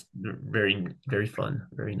just very, very fun,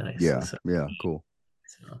 very nice. Yeah, so, yeah, cool.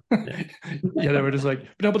 So, yeah. Yeah, they were just like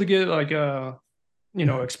been able to get like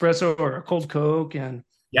espresso or a cold Coke and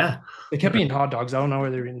Yeah. They kept eating hot dogs. I don't know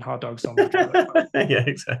where they were eating hot dogs so much. Yeah,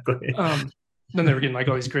 exactly. Then they were getting like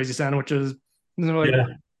all these crazy sandwiches. And they were like,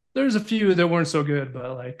 there's a few that weren't so good,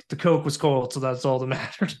 but like the Coke was cold, so that's all that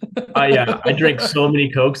mattered. Yeah, I drink so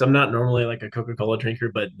many Cokes. I'm not normally like a Coca-Cola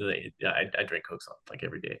drinker, but I drink Cokes like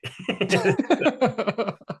every day.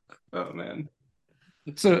 Oh man.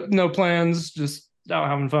 So no plans, just out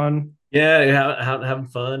having fun. Yeah, having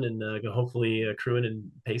fun and hopefully crewing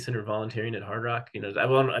and pacing or volunteering at HardRock. I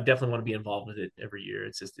definitely want to be involved with it every year.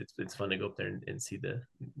 It's just it's fun to go up there and see the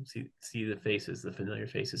faces, the familiar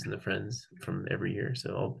faces, and the friends from every year.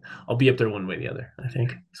 So I'll be up there one way or the other, I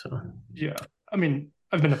think. So yeah, I mean,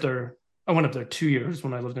 I've been up there. I went up there 2 years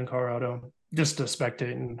when I lived in Colorado just to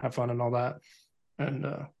spectate and have fun and all that. And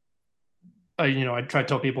I try to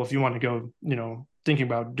tell people if you want to go, thinking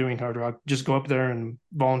about doing hard rock, just go up there and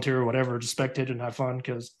volunteer or whatever, just spectate and have fun,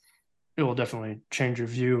 because it will definitely change your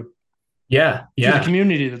view. Yeah. To the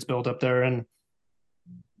community that's built up there, and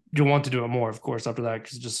you'll want to do it more, of course, after that,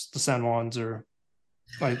 because just the San Juans are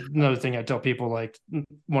like another thing I tell people, like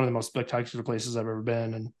one of the most spectacular places I've ever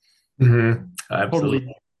been, and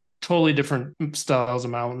totally different styles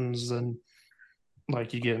of mountains than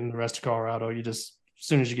like you get in the rest of Colorado. You just, as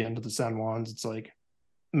soon as you get into the San Juans, it's like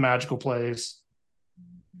a magical place.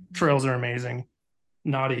 Trails are amazing.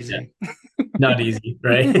 Not easy. Yeah. Not easy,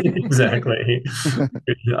 right? Exactly.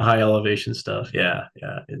 High elevation stuff. Yeah.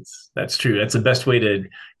 That's true. That's the best way to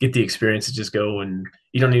get the experience, to just go, and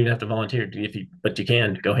you don't even have to volunteer but you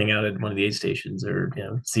can go hang out at one of the aid stations, or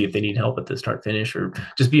see if they need help at the start finish, or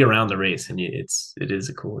just be around the race. And it is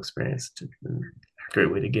a cool experience.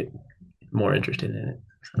 Great way to get more interested in it.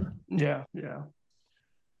 So. Yeah.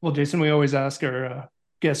 Well, Jason, we always ask our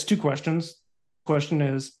guests 2 questions. Question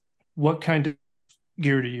is, what kind of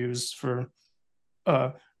gear to use for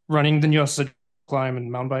running? Then you also climb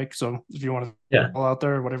and mountain bike. So if you want to all out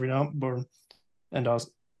there or whatever, and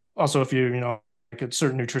also if you like a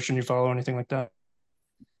certain nutrition you follow, anything like that.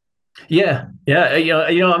 Yeah.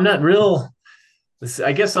 I'm not real.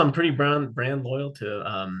 I guess I'm pretty brand loyal to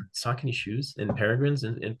Saucony shoes and Peregrines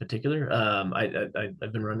in particular.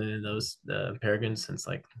 I've been running in those Peregrines since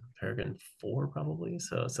like Peregrine 4 probably.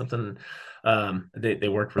 So something they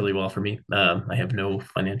work really well for me. I have no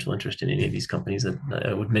financial interest in any of these companies that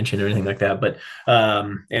I would mention or anything like that. But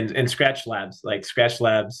and Scratch Labs,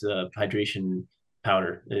 hydration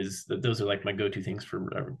powder those are like my go-to things for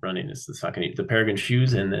running. Is the Saucony, the Peregrine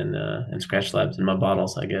shoes, and then and Scratch Labs in my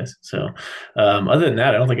bottles, I guess. So other than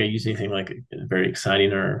that, I don't think I use anything like very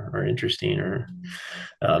exciting or interesting, or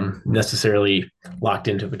necessarily locked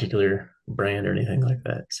into a particular brand or anything like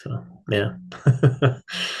that. So yeah.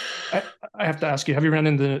 I have to ask you, have you run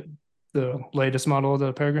into the latest model of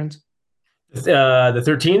the Peregrines? The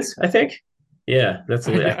 13s, I think. Yeah, that's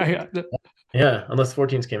the yeah, unless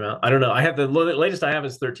 14s came out. I don't know. I have the latest I have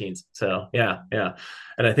is 13s. So yeah.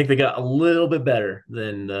 And I think they got a little bit better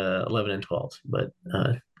than 11 and 12s, but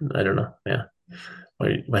I don't know. Yeah.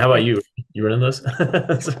 How about you? You running those?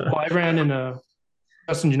 Well, I ran in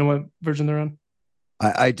Justin, do you know what version they're on?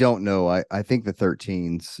 I don't know. I think the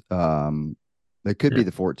 13s, they could be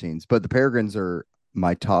the 14s, but the Peregrines are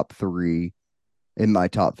my top 3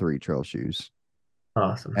 trail shoes.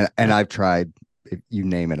 Awesome. And I've tried, if you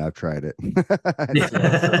name it, I've tried it. So,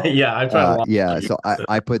 yeah, I've tried a lot. Yeah, so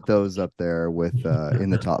I put those up there with in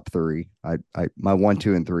the top 3. I my 1,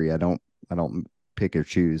 2, and 3. I don't pick or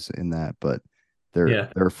choose in that, but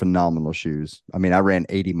they're phenomenal shoes. I mean, I ran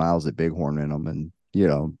 80 miles at Bighorn in them, and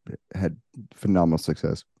had phenomenal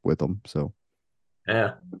success with them. So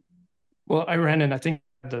yeah. Well, I ran in, I think,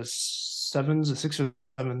 the 7s, the 6 or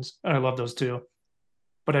 7s, and I love those too.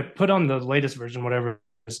 But I put on the latest version, whatever it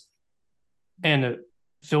is, and it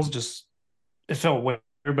felt weird,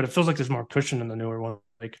 but it feels like there's more cushion in the newer one,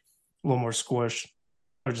 like a little more squish.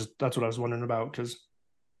 That's what I was wondering about, because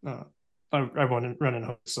I want to run in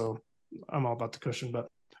hooks, so I'm all about the cushion. But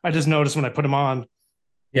I just noticed when I put them on,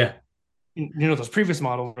 those previous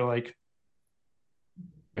models were like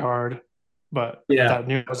hard, but that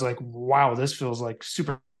new, I was like, wow, this feels like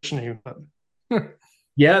super cushiony. But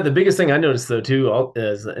yeah, the biggest thing I noticed though too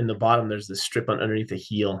is in the bottom there's this strip underneath the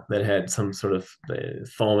heel that had some sort of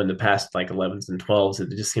foam in the past, like 11s and 12s,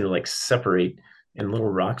 that just seemed to like separate, and little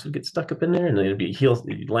rocks would get stuck up in there, and then it'd be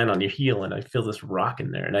you'd land on your heel, and I feel this rock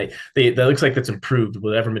in there, and that looks like that's improved with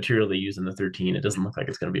whatever material they use in the 13. It doesn't look like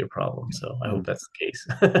it's going to be a problem, so I hope that's the case.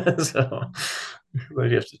 So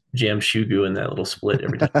you have to jam shoe goo in that little split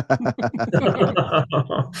every time.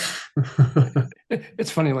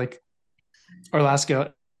 It's funny, like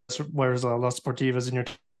Alaska wears Las Sportivas in your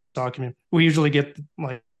document. We usually get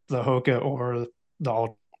like the Hoka or the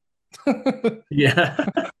Ultra. Yeah.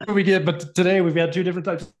 We get, but today we've got two different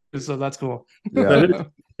types, so that's cool. Yeah.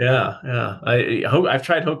 Yeah. I've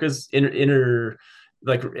tried Hoka's inner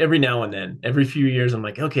like every now and then, every few years. I'm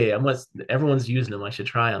like, okay, everyone's using them. I should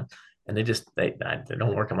try them. And they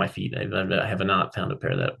don't work on my feet. I have not found a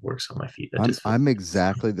pair that works on my feet. That just I'm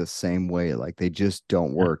exactly the same way. Like they just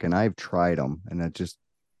don't work, and I've tried them, and they're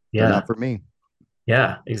yeah. not for me.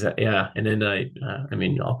 Yeah, exactly. Yeah, and then I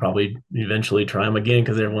mean, I'll probably eventually try them again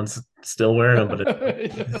because everyone's still wearing them, but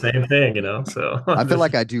it's the same thing, you know. So I feel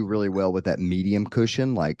like I do really well with that medium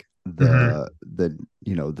cushion, like the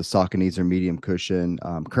Sauconys are medium cushion.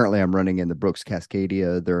 Currently, I'm running in the Brooks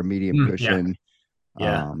Cascadia. They're a medium cushion.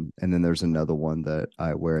 Yeah. And then there's another one that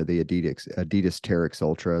I wear, the Adidas Terex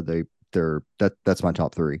Ultra. That's my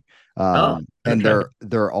top three. And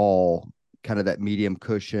they're all kind of that medium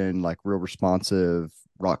cushion, like real responsive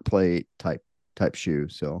rock plate type shoe.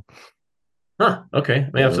 So Okay.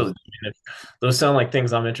 Yeah, absolutely. Those sound like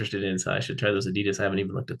things I'm interested in, so I should try those Adidas. I haven't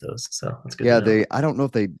even looked at those, so that's good. Yeah, I don't know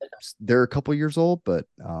if they're a couple years old, but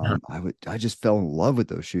I just fell in love with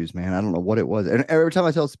those shoes, man. I don't know what it was. And every time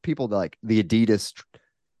I tell people that, like the Adidas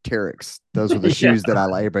Terex, those are the shoes that I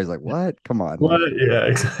like. Everybody's like, "What? Come on!" What? Yeah,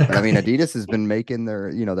 exactly. But I mean, Adidas has been making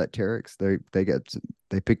their, that Terex.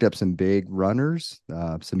 They picked up some big runners,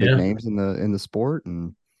 some big names in the sport,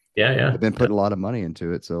 and they've been putting a lot of money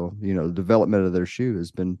into it. So the development of their shoe has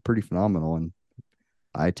been pretty phenomenal, and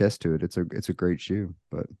I attest to it. It's a great shoe.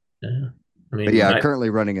 But I'm currently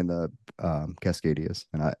running in the Cascadias,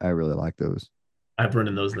 and I really like those. I've run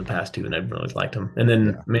in those in the past too, and I've really liked them. And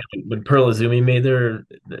then when Pearl Izumi made their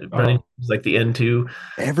running, it was like the N2.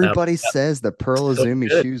 Everybody says the Pearl Izumi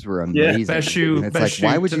shoes were amazing. Best shoe. And it's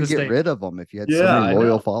like, why would you get rid of them if you had so many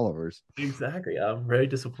loyal followers? Exactly. I'm very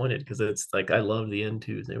disappointed because it's like I love the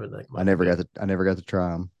N2s. They were like I never got to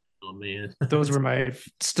try them. Oh man, those were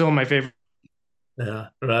still my favorite. Yeah,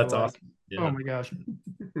 that's awesome. Yeah. Oh my gosh.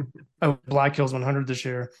 Black Hills 100 this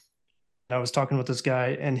year. I was talking with this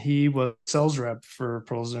guy, and he was sales rep for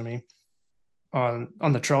Pearl Izumi on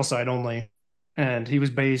the trail side only, and he was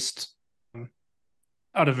based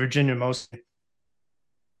out of Virginia mostly.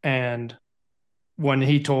 And when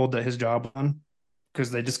he told that his job won,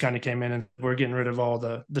 because they just kind of came in and we're getting rid of all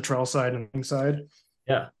the trail side and thing side,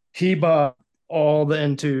 he bought all the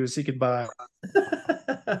N2s he could buy,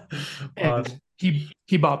 and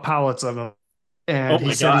he bought pallets of them, and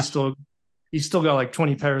he said he's still got like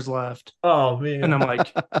 20 pairs left. Oh man. And I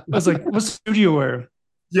was like, what shoe do you wear?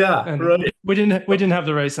 Yeah. And right. we didn't have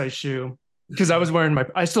the right size shoe because I was wearing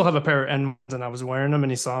I still have a pair of N1s and I was wearing them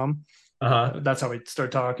and he saw them. That's how we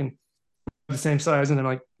start talking. The same size. And I'm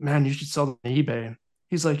like, man, you should sell them on eBay.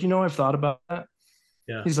 He's like, I've thought about that.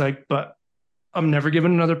 Yeah. He's like, but I'm never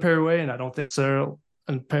giving another pair away. And I don't think so.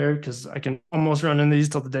 A pair because I can almost run in these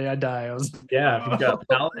till the day I die. If you've got a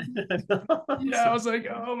pallet. Yeah, I was like,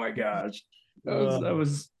 oh my gosh. I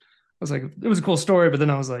was like, it was a cool story, but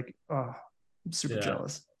then I was like, oh, I'm super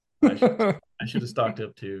jealous. I should have stocked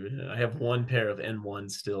up too. I have one pair of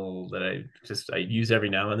N1s still that I use every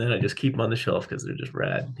now and then. I just keep them on the shelf because they're just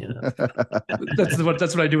rad. That's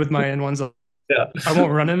what I do with my N1s. Yeah, I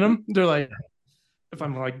won't run in them. They're like, if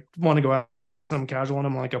I'm like want to go out, some casual, and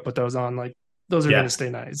I'm like, I'll put those on. Like, those are gonna stay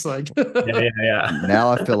nice. Like, yeah. Now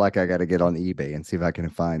I feel like I got to get on eBay and see if I can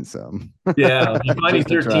find some. Yeah, you find these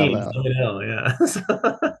 13.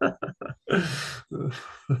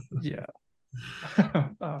 Yeah.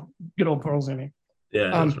 Good old Pearl Izumi.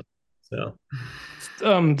 Yeah. So,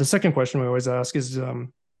 the second question we always ask is,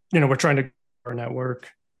 we're trying to grow our network.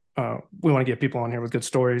 We want to get people on here with good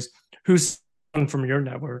stories. Who's someone from your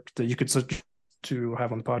network that you could suggest to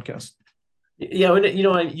have on the podcast? Yeah,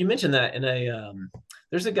 you mentioned that, and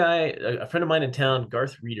there's a guy, a friend of mine in town,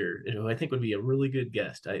 Garth Reeder, who I think would be a really good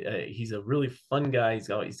guest. He's a really fun guy. He's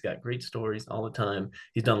got great stories all the time.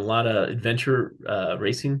 He's done a lot of adventure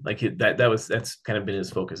racing, like that's kind of been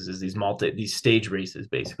his focus, is these stage races,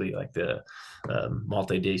 basically like the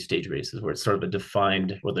multi-day stage races, where it's sort of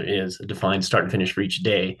there is a defined start and finish for each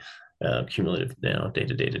day. Cumulative, day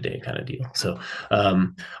to day kind of deal. So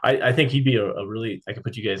I think he'd be a really, I could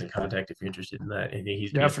put you guys in contact if you're interested in that. I think he's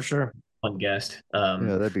for sure fun guest. Yeah,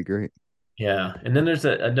 that'd be great. Yeah, and then there's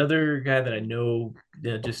another guy that I know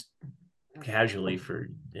just casually for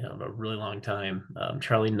a really long time,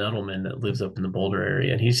 Charlie Nuttleman, that lives up in the Boulder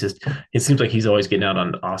area, and it seems like he's always getting out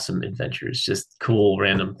on awesome adventures, just cool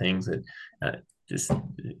random things that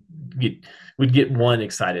would get one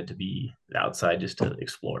excited to be outside just to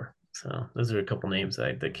explore. So those are a couple names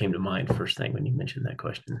that came to mind first thing when you mentioned that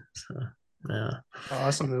question. So yeah,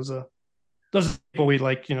 awesome. Those are people we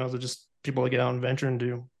like. They're just people that get out and venture and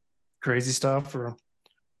do crazy stuff. Or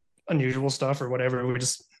unusual stuff or whatever. We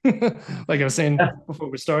just, like I was saying before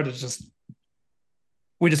we started,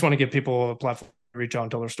 we just want to give people a platform to reach out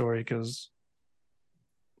and tell their story, because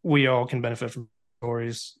we all can benefit from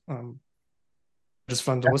stories. Just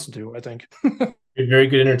fun to listen to, I think. Very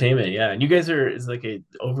good entertainment, yeah. And you guys is like a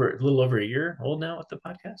little over a year old now with the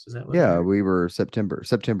podcast. Is that what? Yeah, we were September.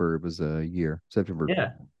 September was a year. September,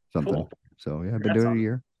 yeah, something. Cool. So yeah, I've been doing it a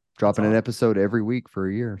year, dropping an episode every week for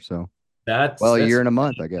a year. So that's a year and a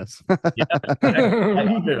month, I guess. Yeah,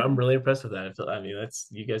 I'm really impressed with that. I mean, that's,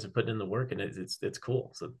 you guys are putting in the work, and it's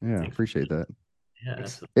cool. So yeah, appreciate that. Yeah,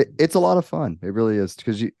 it's a lot of fun. It really is,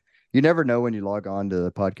 because you never know when you log on to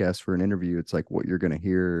the podcast for an interview. It's like what you're going to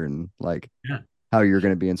hear, and like how you're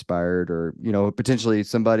going to be inspired, or potentially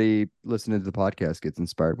somebody listening to the podcast gets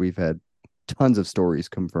inspired. We've had tons of stories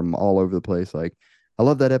come from all over the place. Like, I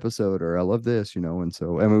love that episode, or I love this, and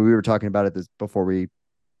so, I mean, we were talking about it before we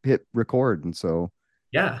hit record, and so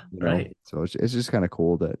right. So it's just kind of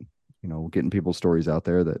cool that getting people's stories out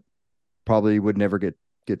there that probably would never get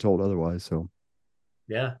told otherwise. So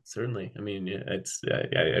yeah, certainly. I mean, I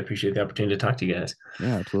appreciate the opportunity to talk to you guys.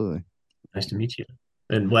 Yeah, absolutely. Nice to meet you,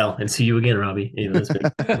 and see you again, Robbie.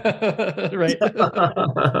 Right.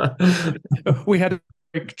 We had a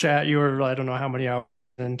quick chat. You were, I don't know how many hours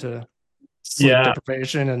into sleep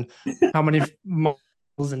deprivation, and how many miles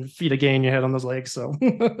and feet of gain you had on those legs. So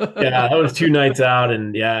yeah, that was 2 nights out,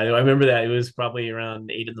 and I remember that it was probably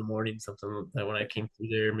around 8 a.m, something like that, when I came through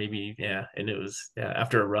there, maybe. And it was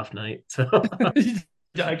after a rough night. So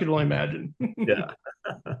yeah, I could only imagine. Yeah.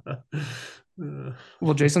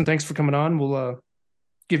 Well, Jason, thanks for coming on. We'll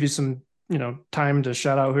give you some time to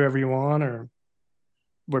shout out whoever you want, or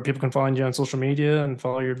where people can find you on social media and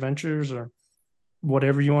follow your adventures, or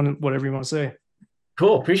whatever you want to say.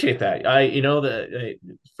 Cool. Appreciate that.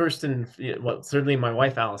 First, and certainly my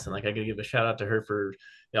wife, Allison, like, I gotta give a shout out to her for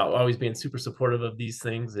always being super supportive of these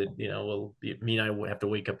things that, will mean I have to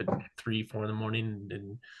wake up at 3-4 in the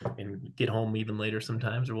morning and get home even later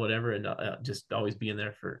sometimes, or whatever. And just always being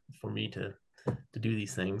there for me to do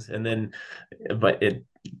these things. And then,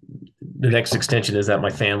 the next extension is that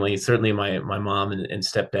my family, certainly my mom and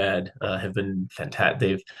stepdad, have been fantastic.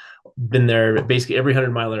 They've been there basically every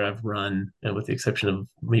 100-miler I've run, with the exception of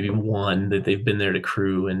maybe one, that they've been there to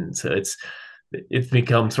crew. And so it's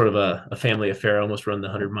become sort of a family affair. I almost run the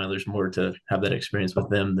 100-milers more to have that experience with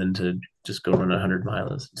them than to just go run 100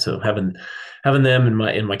 miles. So having them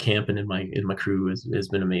in my camp and in my crew has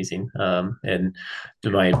been amazing. And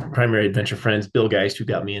to my primary adventure friends, Bill Geist, who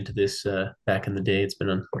got me into this back in the day,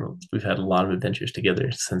 we've had a lot of adventures together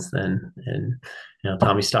since then. And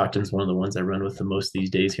Tommy Stockton's one of the ones I run with the most these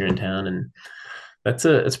days here in town, and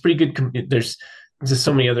it's pretty good. There's just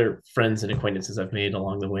so many other friends and acquaintances I've made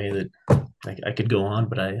along the way that I could go on,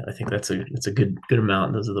 but I think it's a good amount.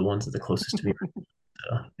 And those are the ones that are the closest to me. So,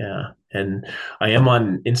 yeah. And I am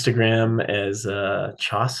on Instagram as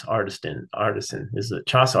Chos Artisan.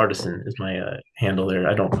 Chos Artisan is my handle there.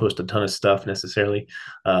 I don't post a ton of stuff necessarily,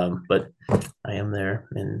 but I am there,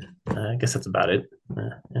 and I guess that's about it.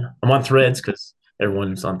 Yeah. I'm on Threads, because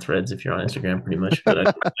everyone's on Threads if you're on Instagram, pretty much. But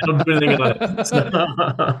I don't do anything on it. So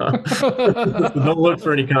don't look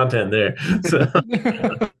for any content there. So.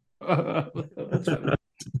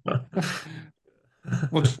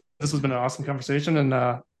 Well, this has been an awesome conversation,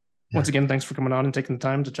 and once again, thanks for coming on and taking the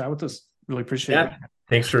time to chat with us. Really appreciate it.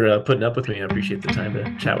 Thanks for putting up with me. I appreciate the time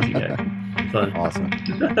to chat with you guys. Fun. Awesome.